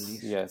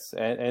release. Yes,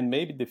 and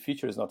maybe the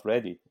feature is not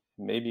ready.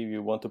 Maybe we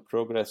want to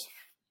progress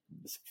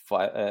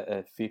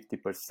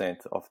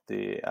 50% of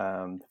the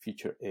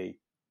feature A,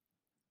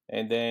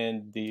 and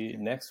then the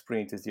next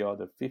sprint is the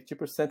other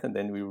 50%, and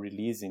then we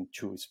release in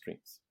 2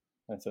 sprints.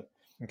 And so,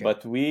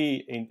 but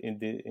we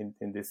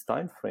in this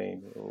time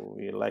frame,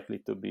 we're likely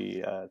to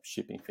be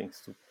shipping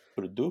things to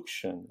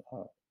production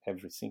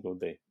every single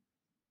day.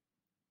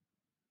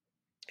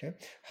 Okay.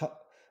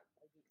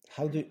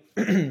 How do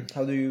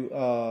how do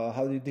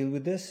you deal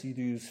with this? You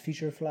do use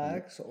feature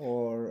flags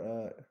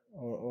or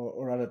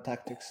other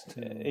tactics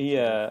to be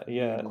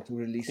able to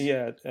release?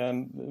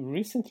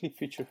 Recently,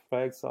 feature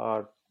flags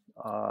are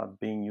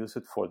being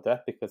used for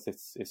that, because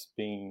it's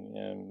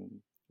being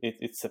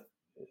it's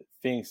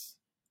things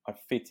are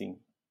fitting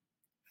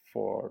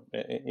for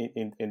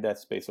in that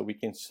space, so we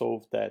can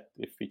solve that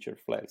with feature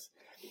flags.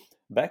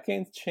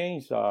 Backend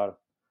changes are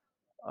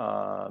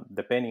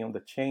depending on the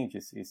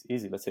changes is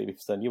easy. Let's say if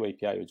it's a new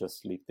API, you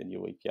just leave the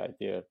new API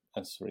there,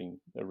 answering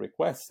the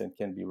requests, and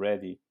can be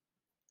ready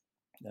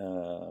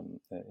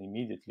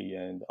immediately,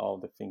 and all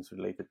the things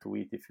related to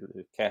it. If you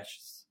cache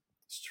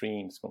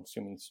streams,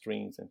 consuming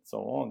streams, and so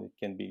on, it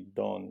can be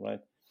done,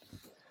 right?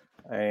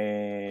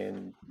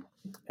 And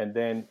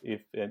then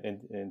if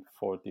and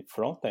for the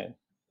front end,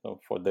 so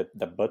for the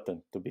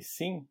button to be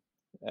seen,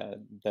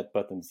 that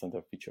button is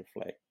under feature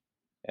flag,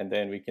 and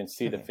then we can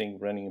see the thing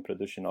running in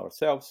production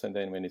ourselves. And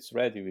then when it's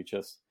ready, we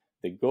just,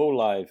 the go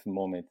live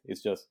moment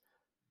is just,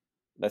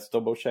 let's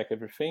double check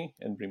everything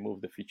and remove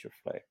the feature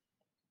flag.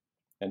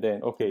 And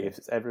then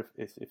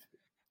if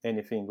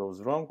anything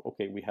goes wrong,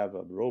 we have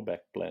a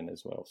rollback plan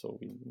as well. So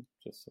we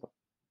just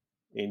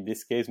in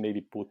this case maybe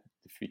put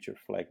the feature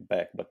flag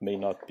back, but may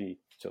not be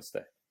just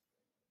that.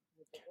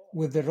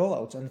 With the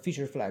rollouts and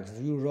feature flags,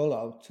 do you roll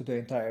out to the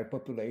entire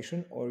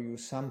population, or you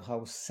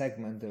somehow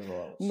segment the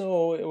rollouts?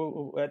 No,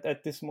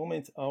 at this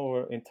moment,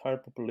 our entire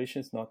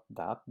population is not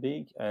that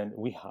big, and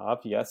we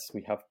have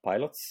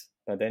pilots,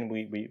 but then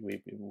we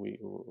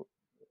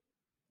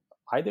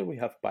either we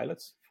have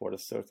pilots for a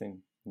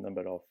certain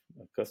number of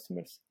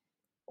customers,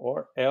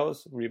 or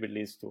else we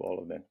release to all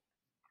of them.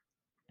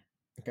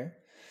 Okay.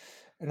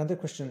 Another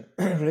question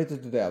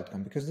related to the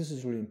outcome, because this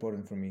is really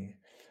important for me.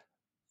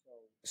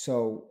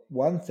 So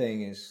one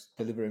thing is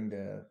delivering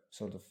the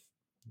sort of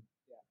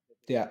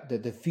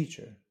the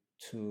feature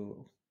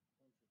to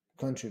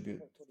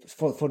contribute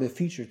for the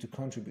feature to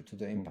contribute to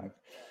the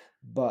impact.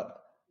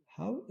 But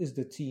how is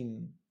the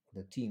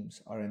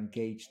teams are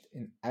engaged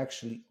in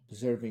actually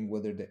observing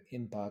whether the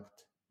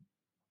impact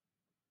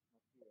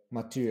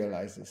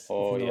materializes?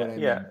 Oh, if you know what I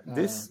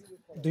mean.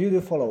 Do you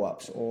do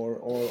follow-ups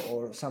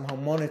or somehow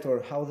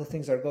monitor how the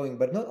things are going,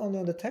 but not only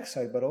on the tech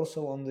side, but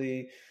also on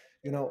the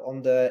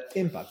on the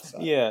impact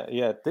side?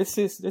 Yeah. This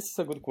is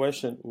a good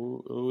question.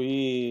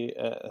 We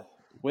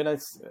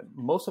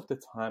most of the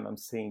time I'm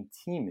saying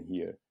team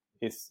here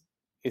is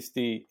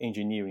the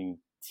engineering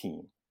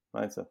team,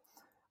 right? So,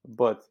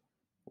 but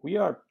we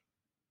have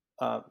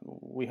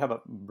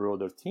a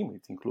broader team.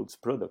 It includes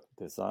product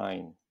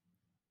design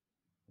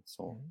and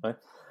so on, right?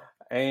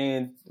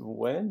 And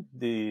when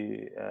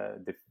in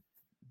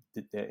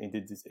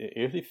the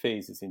early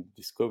phases, in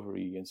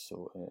discovery and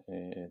so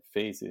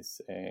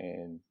phases,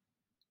 and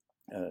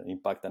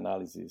impact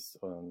analysis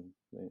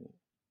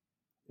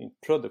in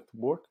product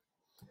work,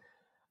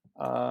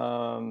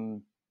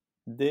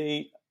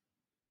 they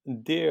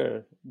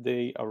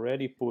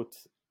already put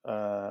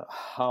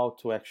how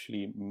to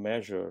actually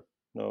measure,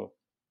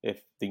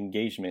 if the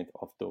engagement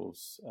of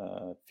those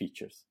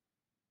features.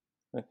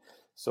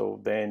 So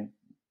then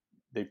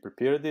they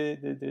prepare the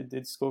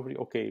discovery.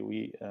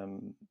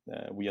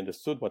 We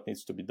understood what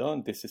needs to be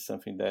done. This is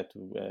something that,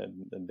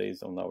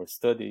 based on our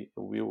study,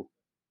 will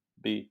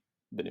be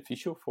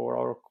beneficial for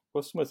our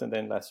customers, and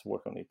then let's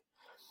work on it.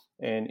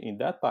 And in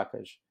that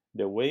package,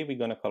 the way we're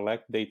going to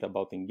collect data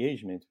about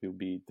engagement will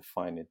be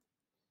defined.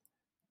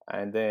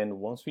 And then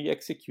once we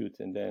execute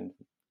and then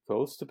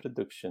goes to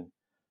production,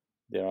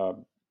 there are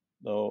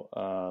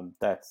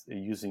That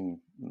using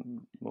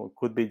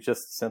could be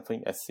just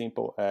something as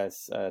simple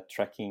as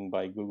tracking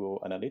by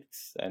Google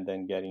Analytics and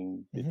then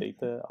getting the Hmm.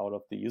 data out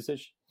of the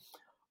usage,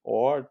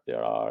 or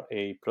there are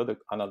a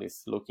product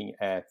analyst looking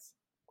at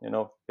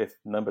if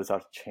numbers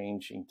are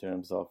changed in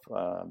terms of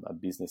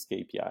business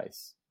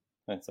KPIs,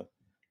 and so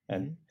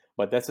and Hmm.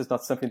 but that is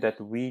not something that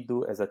we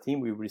do as a team.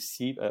 We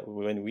receive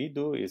when we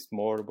do is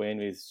more when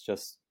it's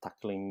just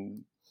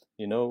tackling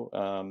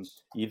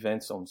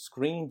events on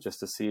screen just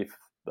to see if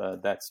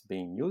that's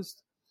being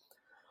used.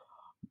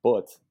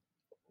 But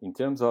in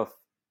terms of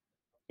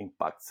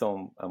impacts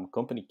on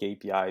company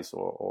KPIs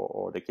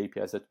or the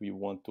KPIs that we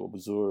want to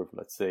observe,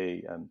 let's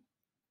say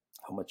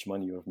how much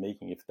money you're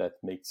making, if that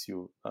makes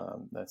you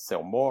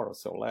sell more or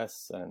sell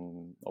less,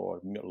 and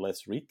or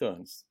less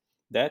returns,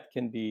 that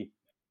can be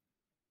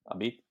a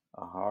bit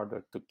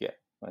harder to get.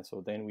 Right?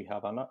 So then we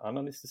have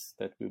analysts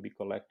that will be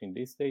collecting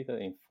this data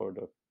and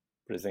further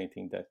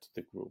presenting that to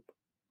the group,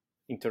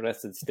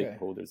 interested Okay,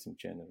 stakeholders in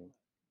general.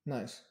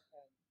 nice.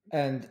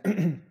 And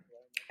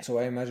so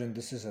I imagine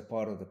this is a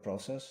part of the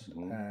process,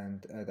 Mm-hmm.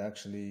 and it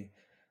actually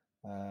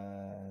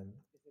uh,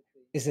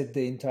 is it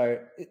the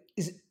entire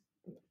is it,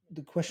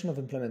 the question of Mm-hmm.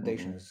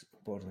 implementation is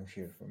important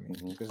here for me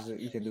Mm-hmm. because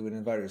you can do it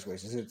in various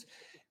ways. Is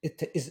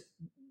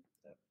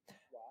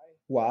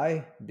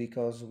why?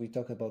 Because we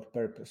talk about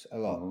purpose a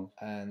lot, Mm-hmm.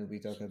 and we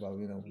talk about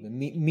the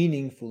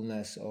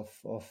meaningfulness of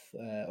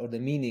or the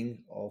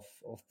meaning of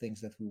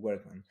things that we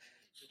work on,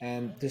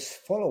 and this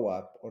follow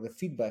up or the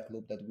feedback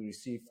loop that we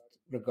received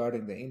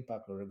regarding the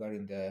impact or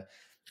regarding the,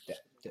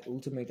 the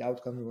ultimate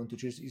outcome we want to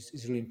choose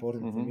is really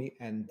important for Mm-hmm. me,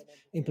 and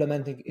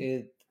implementing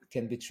it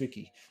can be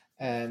tricky.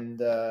 And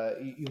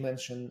you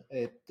mentioned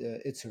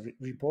it's a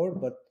report,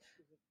 but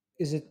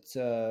is it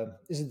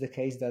the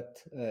case that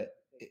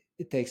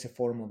it takes a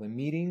form of a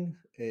meeting?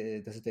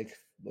 Does it take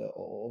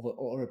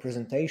or a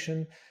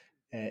presentation?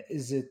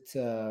 Is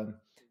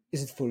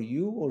it for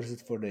you or is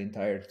it for the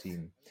entire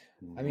team?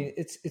 I Mm-hmm. mean,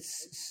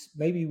 it's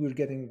maybe we're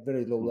getting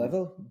very low Mm-hmm.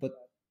 level, but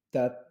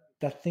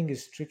that thing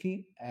is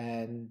tricky,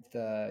 and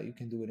you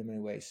can do it in many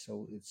ways.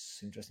 So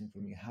it's interesting for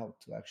me how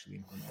to actually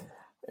implement it.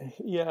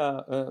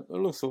 Yeah,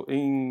 look, so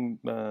in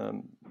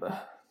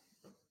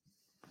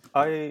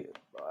I,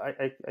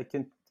 I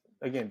can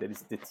again. There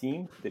is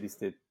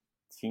the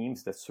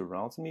teams that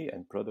surrounds me,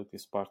 and product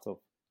is part of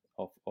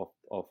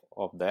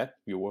that.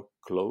 We work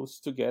close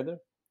together,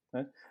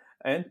 right?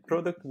 And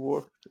product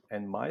work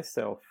and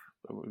myself,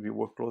 we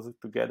work closely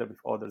together with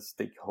other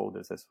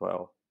stakeholders as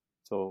well.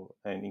 So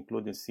and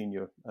including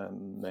senior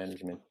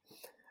management,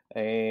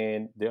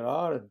 and there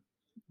are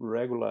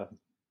regular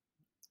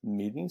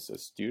meetings or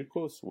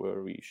circles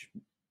where we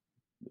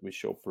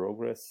show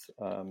progress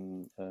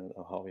and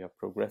how we are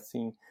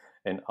progressing,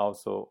 and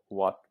also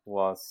what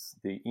was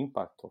the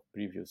impact of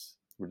previous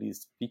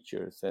released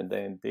features, and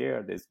then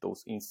there's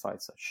those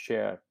insights are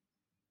shared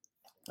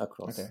Okay.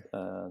 across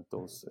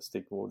those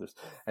stakeholders,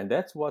 and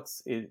that's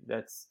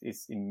that's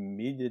is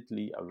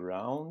immediately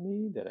around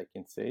me that I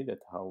can say that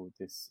how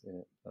this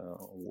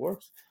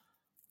works.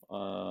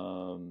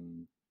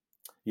 um,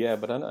 yeah,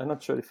 but I'm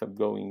not sure if I'm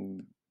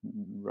going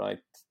right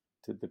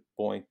to the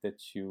point that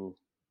you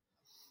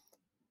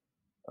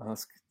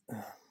asked.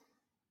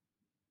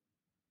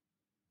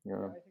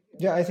 Yeah.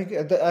 Yeah, I think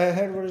I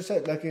heard what you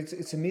said. Like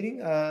it's a meeting.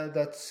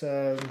 That's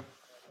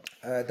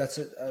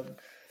it.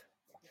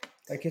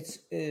 Like it's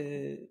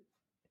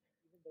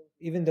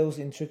even those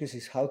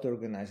intricacies how to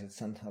organize it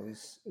somehow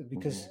is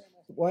because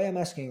Mm-hmm. why I'm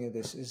asking you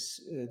this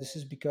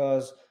is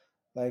because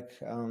like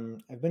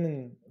I've been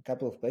in a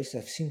couple of places.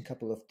 I've seen a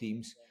couple of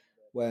teams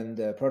when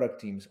the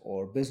product teams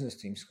or business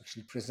teams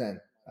actually present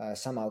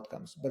some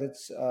outcomes, but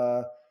it's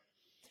uh,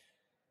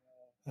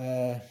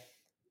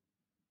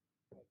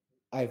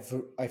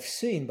 I've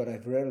seen, but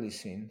I've rarely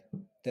seen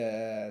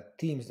the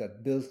teams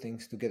that build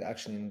things to get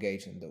actually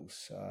engaged in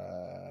those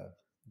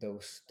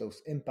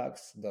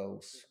impacts,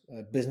 those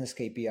business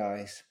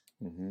KPIs.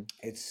 Mm-hmm.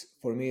 It's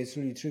for me, it's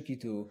really tricky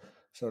to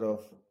sort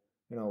of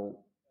you know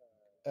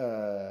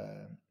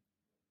uh,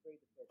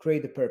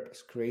 create the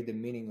purpose, create the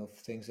meaning of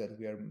things that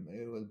we are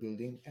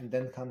building, and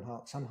then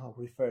somehow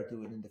refer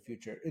to it in the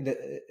future.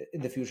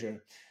 In the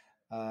future,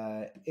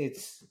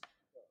 it's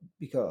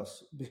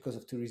because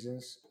of two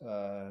reasons.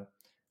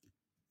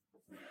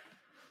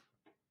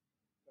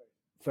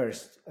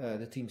 First,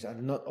 the teams are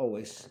not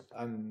always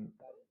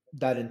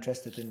that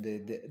interested in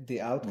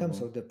the outcomes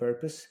Mm-hmm. or the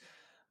purpose.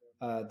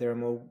 They're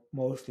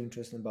mostly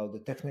interested about the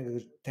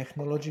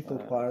technological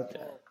part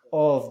Yeah.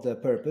 of the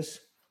purpose.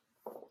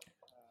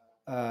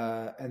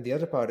 And the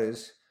other part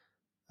is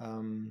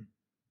um,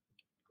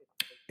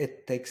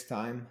 it takes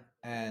time,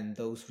 and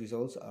those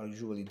results are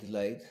usually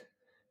delayed.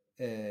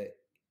 Uh,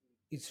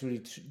 it's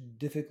really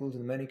difficult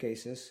in many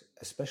cases,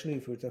 especially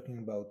if we're talking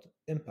about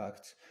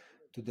impact,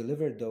 to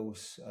deliver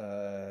those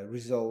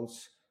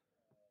results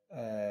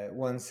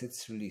once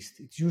it's released.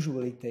 It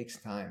usually takes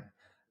time,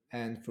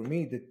 and for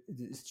me,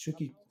 it's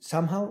tricky.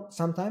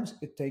 Sometimes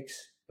it takes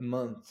a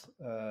month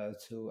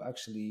to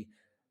actually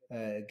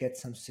get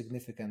some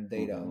significant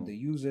data on the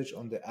usage,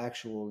 on the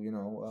actual,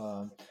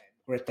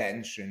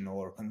 retention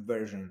or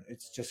conversion.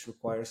 It just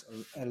requires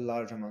a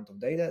large amount of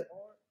data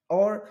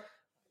or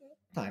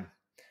time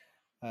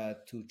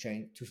to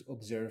change, to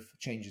observe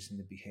changes in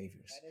the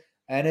behaviors.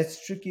 And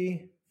it's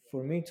tricky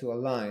for me to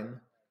align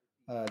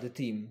the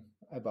team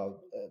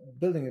about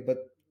building it, but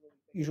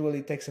usually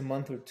it takes a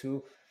month or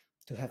two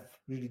to have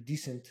really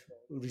decent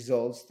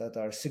results that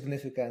are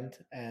significant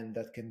and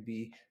that can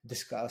be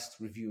discussed,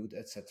 reviewed,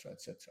 etc.,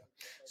 etc.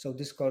 So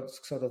this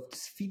sort of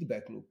this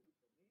feedback loop,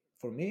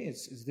 for me,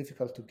 it's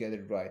difficult to get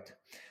it right.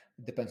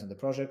 It depends on the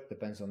project,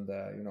 depends on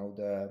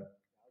the,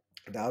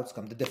 the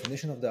outcome, the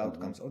definition of the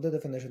outcomes, or the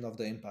definition of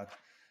the impact.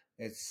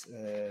 It's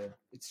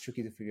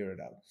tricky to figure it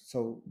out.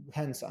 So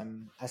hence,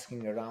 I'm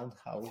asking around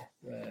how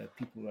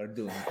people are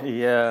doing.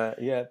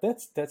 Yeah,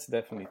 that's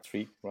definitely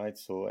trick, right?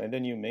 So, and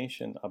then you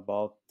mentioned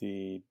about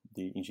the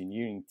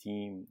engineering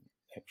team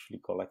actually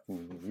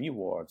collecting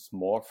rewards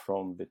more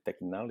from the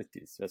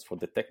technicalities. That's for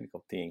the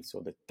technical things,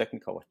 so the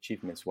technical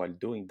achievements while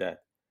doing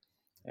that.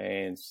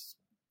 And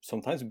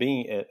sometimes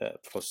being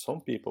for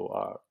some people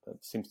are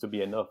seems to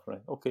be enough,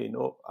 right? Okay,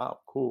 no,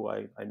 cool,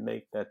 I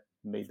made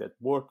that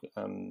work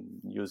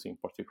using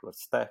particular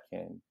stack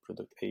and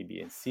product A, B,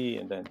 and C,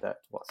 and then that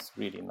was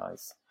really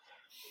nice.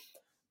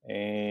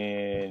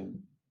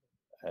 And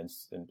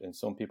and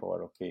some people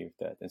are okay with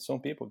that, and some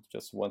people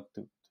just want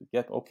to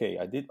get, okay,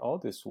 I did all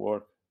this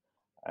work,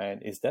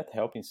 and is that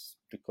helping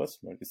the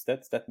customer? Is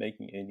that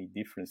making any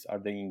difference? Are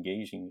they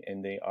engaging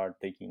and they are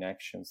taking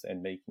actions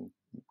and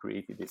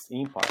creating this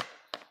impact?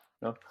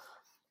 No,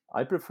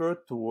 I prefer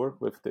to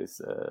work with this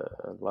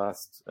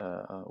last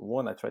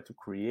one. I try to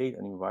create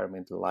an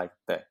environment like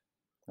that.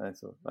 And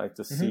so I like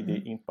to see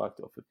the impact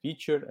of a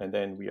feature, and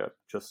then we are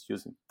just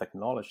using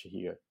technology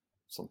here,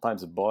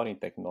 sometimes body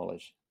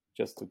technology,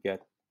 just to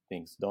get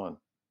things done,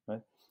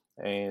 right?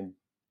 And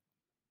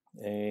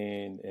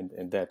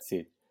and that's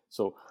it.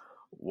 So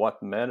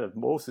what matters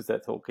most is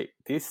that, okay,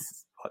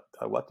 this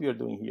what we are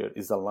doing here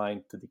is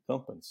aligned to the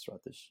company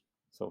strategy.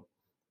 So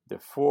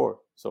therefore,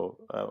 so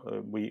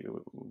we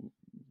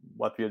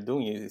what we are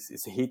doing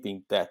is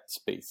hitting that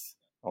space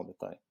all the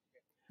time.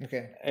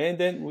 Okay. And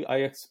then I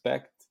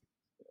expect,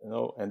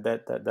 and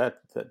that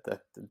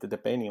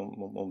depending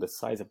on the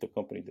size of the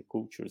company, the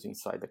cultures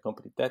inside the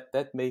company,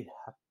 that may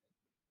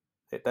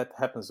that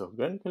happens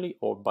organically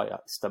or by an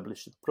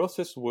established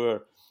process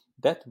where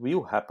that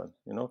will happen.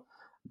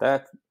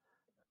 That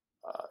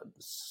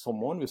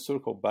someone will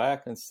circle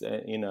back and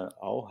say, in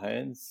all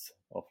hands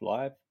of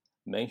life,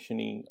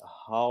 mentioning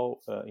how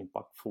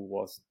impactful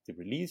was the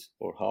release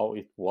or how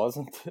it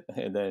wasn't,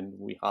 and then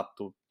we had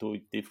to do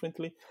it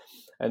differently,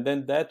 and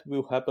then that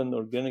will happen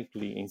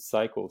organically in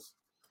cycles.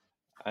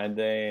 And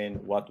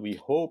then what we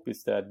hope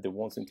is that the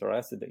ones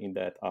interested in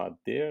that are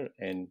there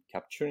and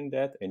capturing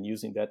that and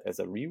using that as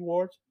a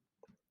reward.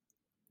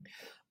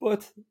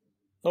 But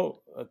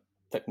no,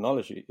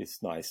 technology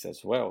is nice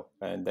as well,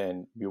 and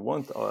then we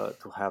want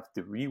to have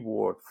the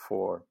reward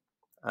for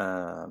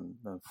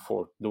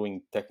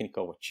doing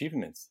technical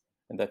achievements,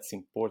 and that's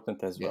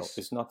important as well. Yes,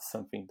 It's not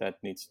something that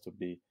needs to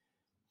be,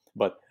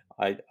 but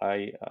I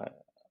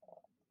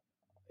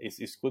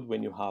it's good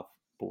when you have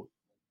both,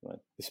 right?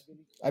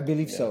 I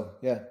believe Yeah. so.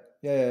 Yeah,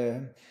 yeah.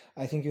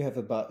 I think you have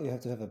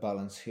to have a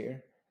balance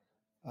here,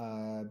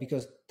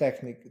 because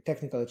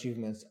technical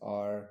achievements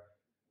are,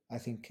 I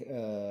think,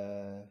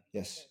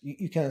 yes,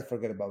 you cannot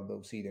forget about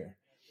those either.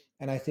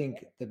 And I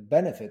think the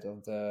benefit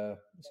of the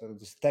sort of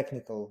this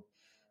technical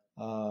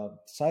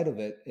side of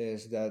it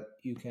is that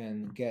you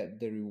can get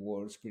the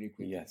rewards pretty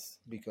quickly, Yes.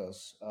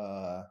 because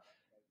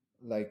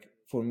like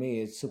for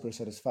me, it's super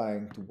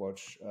satisfying to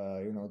watch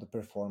the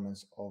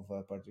performance of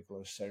a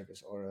particular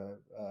service or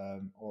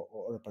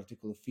a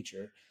particular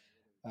feature,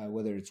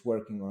 whether it's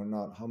working or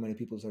not, how many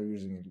people are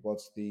using it,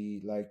 what's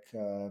the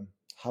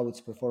how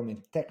it's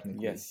performing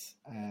technically, Yes.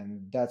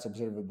 and that's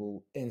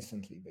observable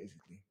instantly,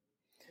 basically.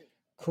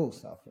 Cool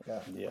stuff.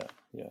 Yeah.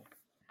 Yeah.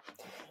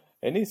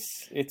 And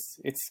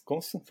it's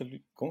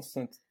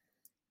constant.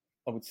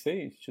 I would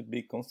say it should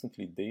be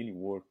constantly daily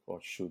work, or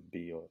should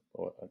be,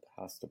 or it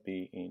has to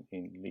be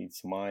in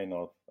lead's mind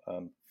of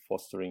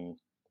fostering,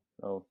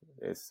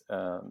 is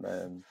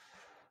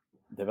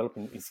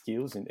developing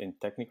skills in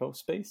technical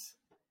space,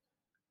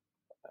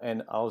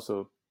 and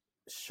also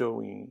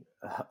showing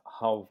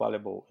how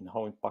valuable and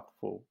how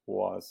impactful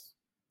was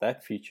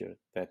that feature,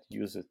 that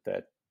user,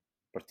 that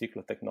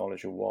particular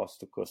technology was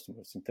to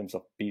customers in terms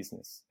of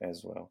business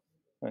as well.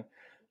 Right?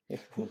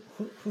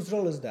 Whose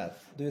role is that?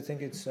 Do you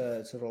think it's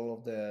a role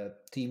of the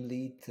team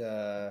lead,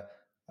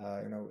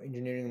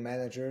 engineering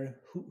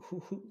manager?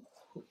 Who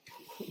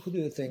do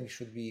you think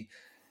should be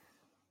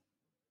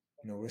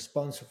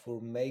responsible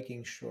for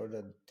making sure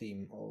that the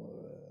team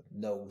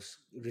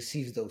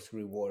receives those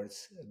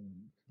rewards,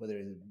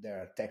 whether they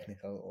are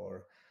technical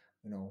or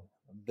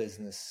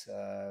business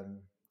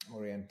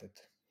oriented?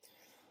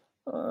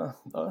 Uh,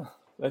 uh,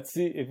 let's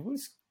see, if it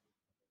was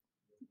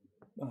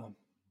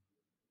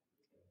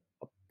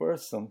a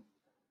person,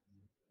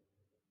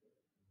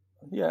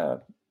 yeah,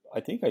 I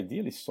think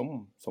ideally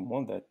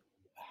someone that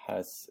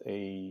has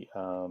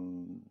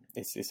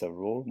is a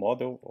role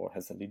model or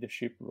has a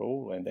leadership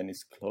role and then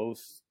is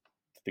close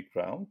to the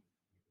ground,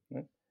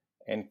 right?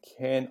 And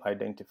can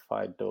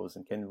identify those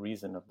and can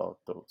reason about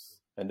those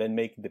and then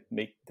make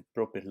the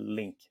proper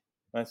link,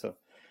 right? So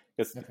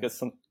Okay. because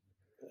some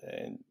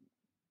and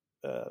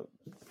uh,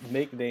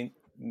 make them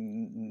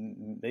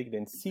make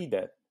them see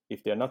that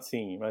if they're not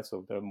seeing, right?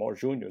 So they're more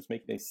juniors,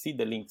 make them see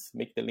the links,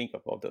 make the link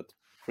about the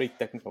great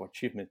technical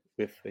achievement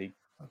with a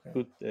Okay.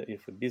 good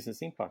if a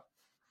business impact.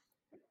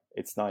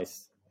 It's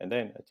nice, and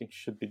then I think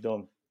should be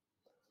done.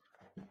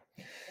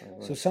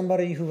 So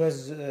somebody who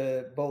has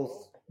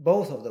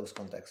both of those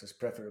contexts,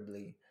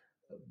 preferably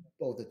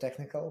both the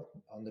technical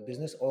on the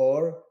business,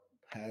 or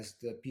has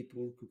the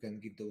people who can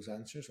give those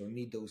answers or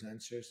need those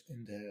answers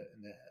in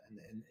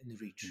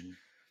reach. Mhm.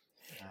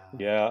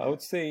 Yeah, I Yeah.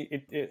 would say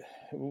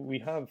we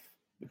have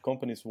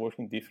companies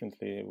working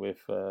differently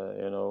with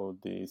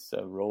these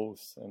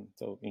roles, and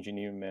so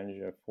engineering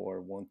manager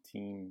for one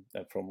team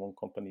from one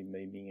company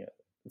maybe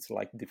it's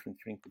like different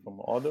thing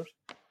from others.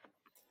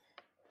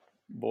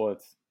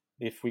 But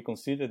if we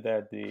consider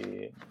that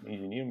the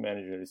engineering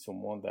manager is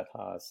someone that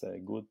has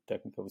good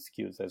technical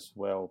skills as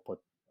well, but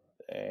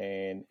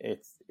and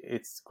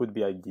it's could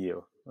be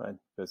ideal, right?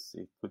 Because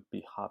it could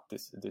be have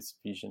this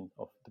vision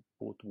of the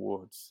both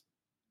worlds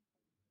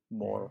Mhm.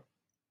 more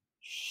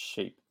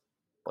shaped,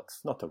 but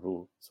it's not a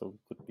rule, so it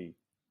could be.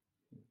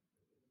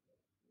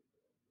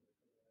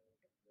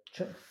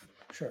 Sure,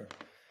 sure.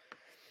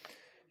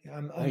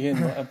 Yeah, Again,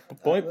 my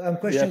point, I'm yeah,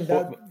 questioning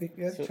that.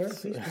 Yeah, so, sure,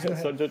 so, please go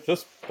so ahead.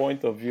 just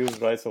point of views,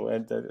 right? So,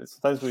 and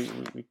sometimes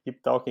we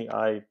keep talking.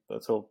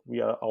 So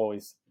we are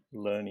always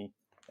learning,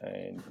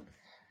 and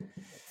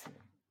that's,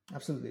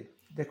 Absolutely.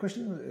 The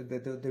question,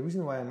 the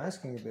reason why I'm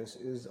asking this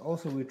is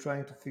also we're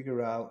trying to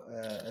figure out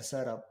a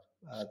setup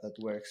that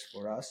works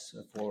for us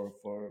for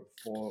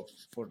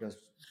the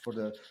for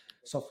the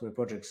software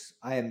projects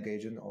I am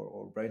engaged in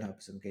or BrainHub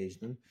is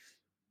engaged in,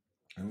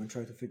 and we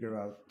try to figure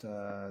out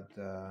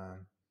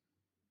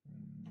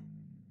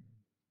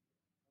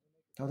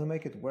how to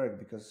make it work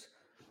because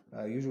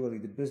usually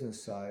the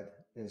business side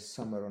is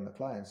somewhere on the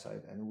client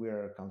side and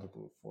we're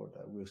accountable for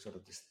that, we're sort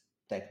of this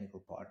technical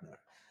partner,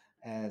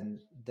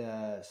 and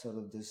the sort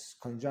of this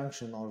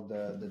conjunction or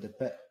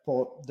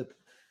the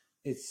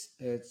it's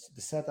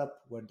the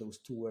setup where those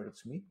two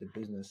words meet, the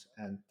business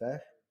and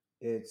tech.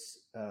 It's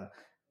a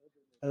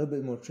little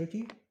bit more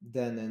tricky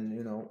than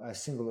in a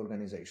single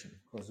organization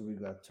because we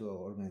got two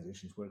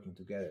organizations working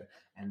together,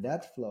 and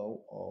that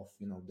flow of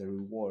the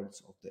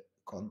rewards of the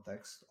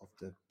context of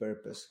the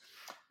purpose,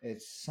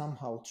 it's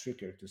somehow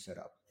trickier to set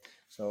up.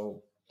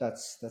 So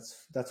that's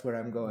where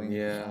I'm going.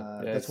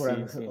 yeah, That's where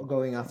see, I'm see.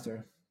 going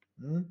after.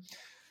 Mm.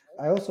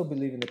 I also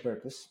believe in the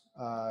purpose,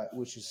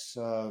 which is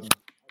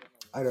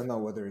I don't know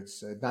whether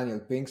it's Daniel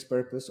Pink's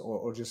purpose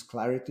or just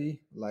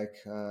clarity, like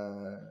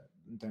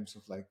in terms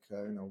of like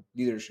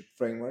leadership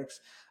frameworks.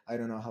 I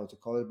don't know how to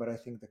call it, but I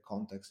think the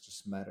context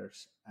just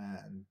matters,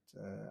 and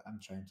I'm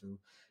trying to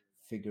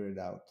figure it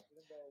out.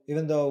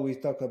 Even though we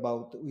talked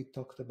about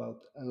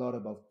a lot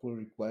about pull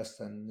requests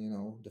and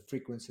the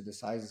frequency, the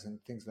sizes,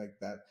 and things like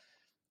that,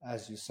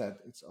 as you said,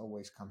 it's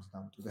always comes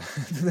down to the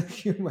to the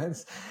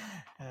humans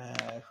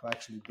who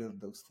actually build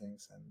those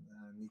things and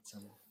need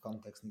some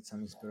context, need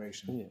some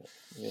inspiration.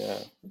 Yeah,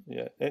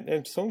 yeah, yeah,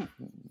 and some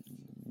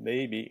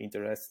may be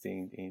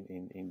interesting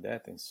in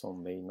that, and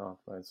some may not,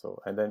 right?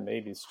 So, and then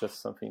maybe it's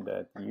just something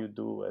that you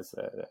do as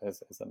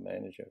a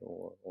manager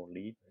or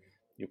lead.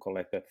 You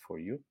collect that for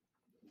you.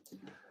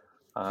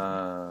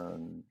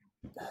 Um,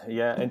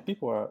 yeah, and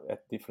people are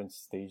at different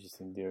stages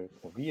in their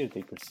career.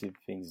 They perceive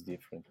things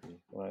differently,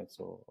 right?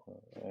 So,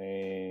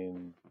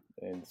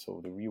 and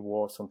so the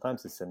reward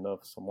sometimes it's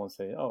enough. Someone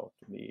say, "Oh,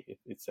 to me,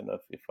 it's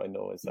enough if I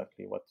know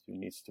exactly what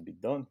needs to be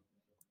done,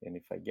 and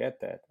if I get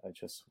that, I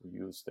just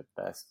use the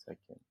best I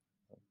can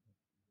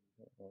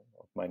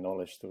of my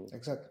knowledge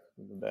Exactly,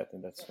 to do that,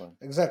 and that's one."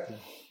 exactly.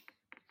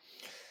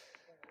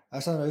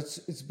 Alessandro,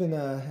 it's been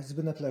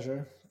a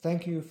pleasure.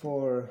 Thank you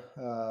for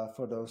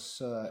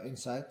those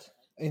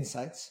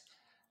insights.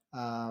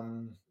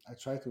 I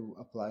try to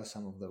apply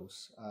some of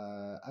those.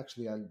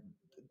 Actually,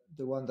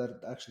 the one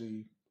that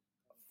actually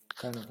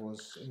kind of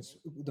was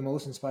the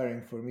most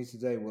inspiring for me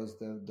today was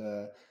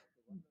the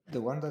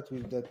one that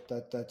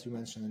you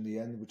mentioned in the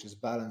end, which is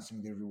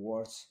balancing the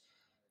rewards.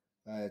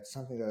 It's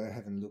something that I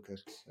haven't looked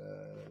at.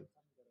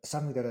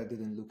 Something that I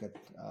didn't look at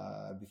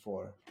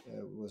before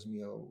was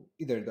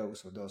either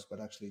those or those,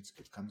 but actually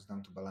it comes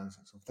down to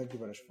balancing. So thank you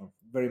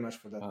very much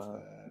for Uh,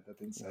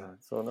 that insight.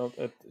 so no,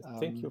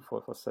 thank you Um,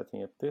 for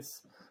setting up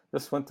this.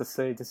 Just want to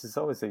say this is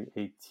always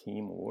a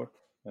teamwork.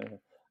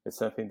 It's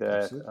something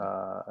that Absolutely.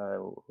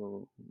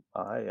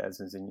 as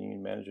an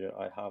engineering manager,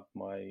 I have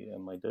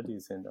my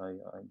duties and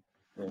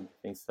and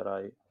things that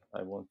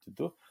I want to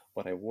do.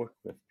 But I work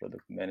with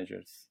product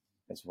managers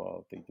as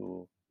well.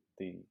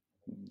 They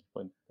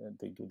when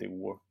they do their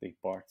work, they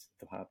part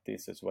to have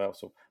this as well.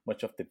 So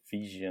much of the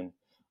vision,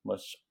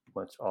 much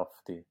of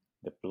the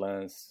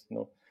plans,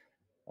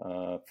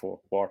 for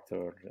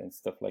quarter and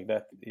stuff like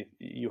that.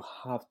 You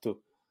have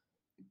to,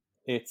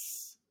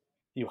 it's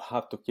you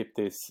have to keep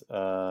this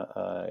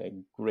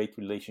great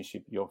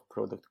relationship with your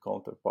product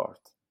counterpart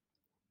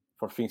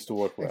for things to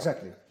work well.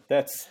 Exactly. I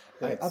That's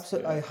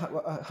absolutely,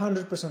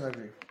 100%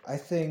 agree. I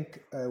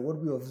think what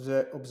we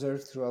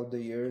observed throughout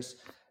the years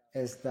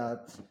is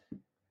that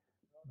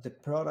the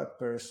product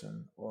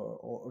person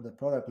or the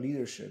product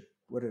leadership,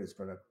 whether it's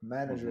product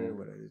manager,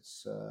 whether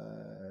it's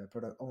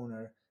product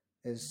owner,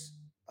 is,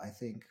 I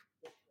think,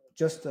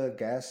 just a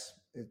guess.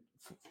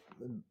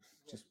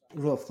 Just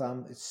rule of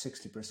thumb, it's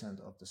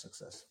 60% of the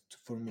success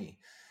for me.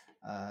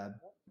 Uh,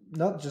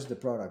 Not just the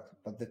product,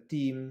 but the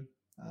team.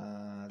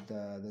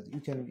 The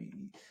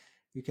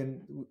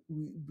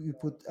you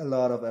put a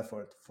lot of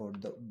effort for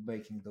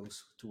making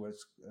those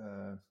towards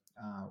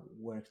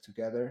work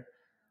together.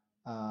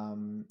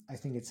 I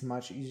think it's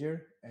much easier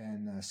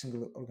in a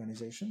single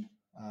organization.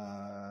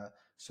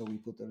 So we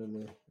put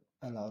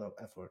a lot of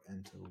effort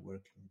into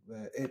working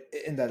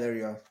in that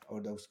area,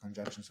 or those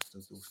conjunctions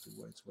of those two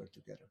words work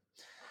together.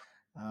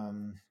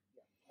 Um,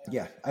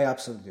 yeah, I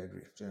absolutely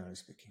agree, generally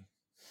speaking.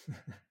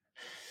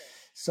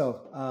 So,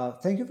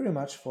 thank you very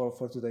much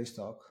for today's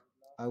talk.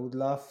 I would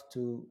love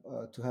to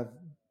have,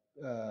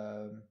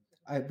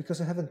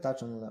 because I haven't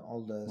touched on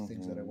all the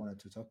things that I wanted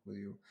to talk with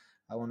you.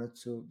 I wanted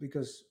to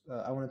because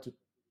I wanted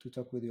to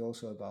talk with you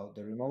also about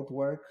the remote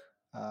work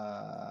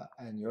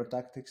and your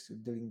tactics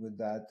dealing with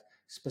that,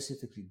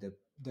 specifically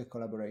the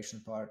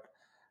collaboration part.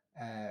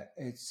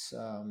 It's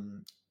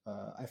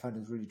I find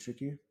it really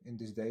tricky in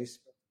these days,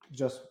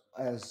 just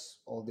as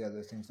all the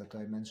other things that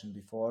I mentioned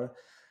before.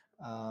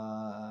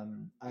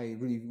 I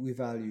really we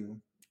value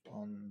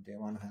on the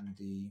one hand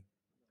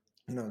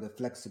the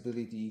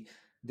flexibility,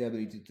 the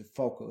ability to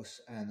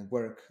focus and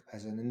work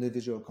as an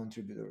individual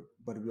contributor,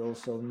 but we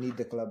also need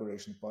the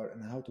collaboration part,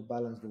 and how to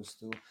balance those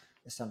two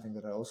is something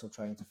that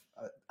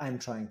I'm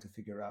trying to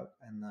figure out.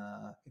 And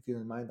if you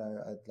don't mind,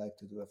 I'd like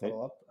to do a it.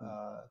 follow up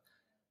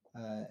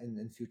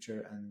in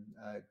future and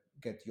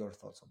get your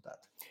thoughts on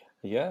that.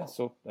 Yeah,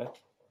 so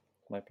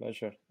my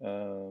pleasure.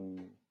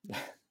 Yeah.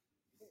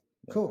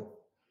 Cool.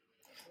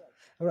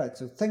 All right.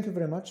 So thank you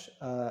very much.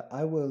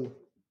 I will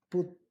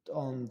put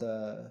on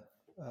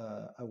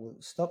I will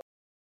stop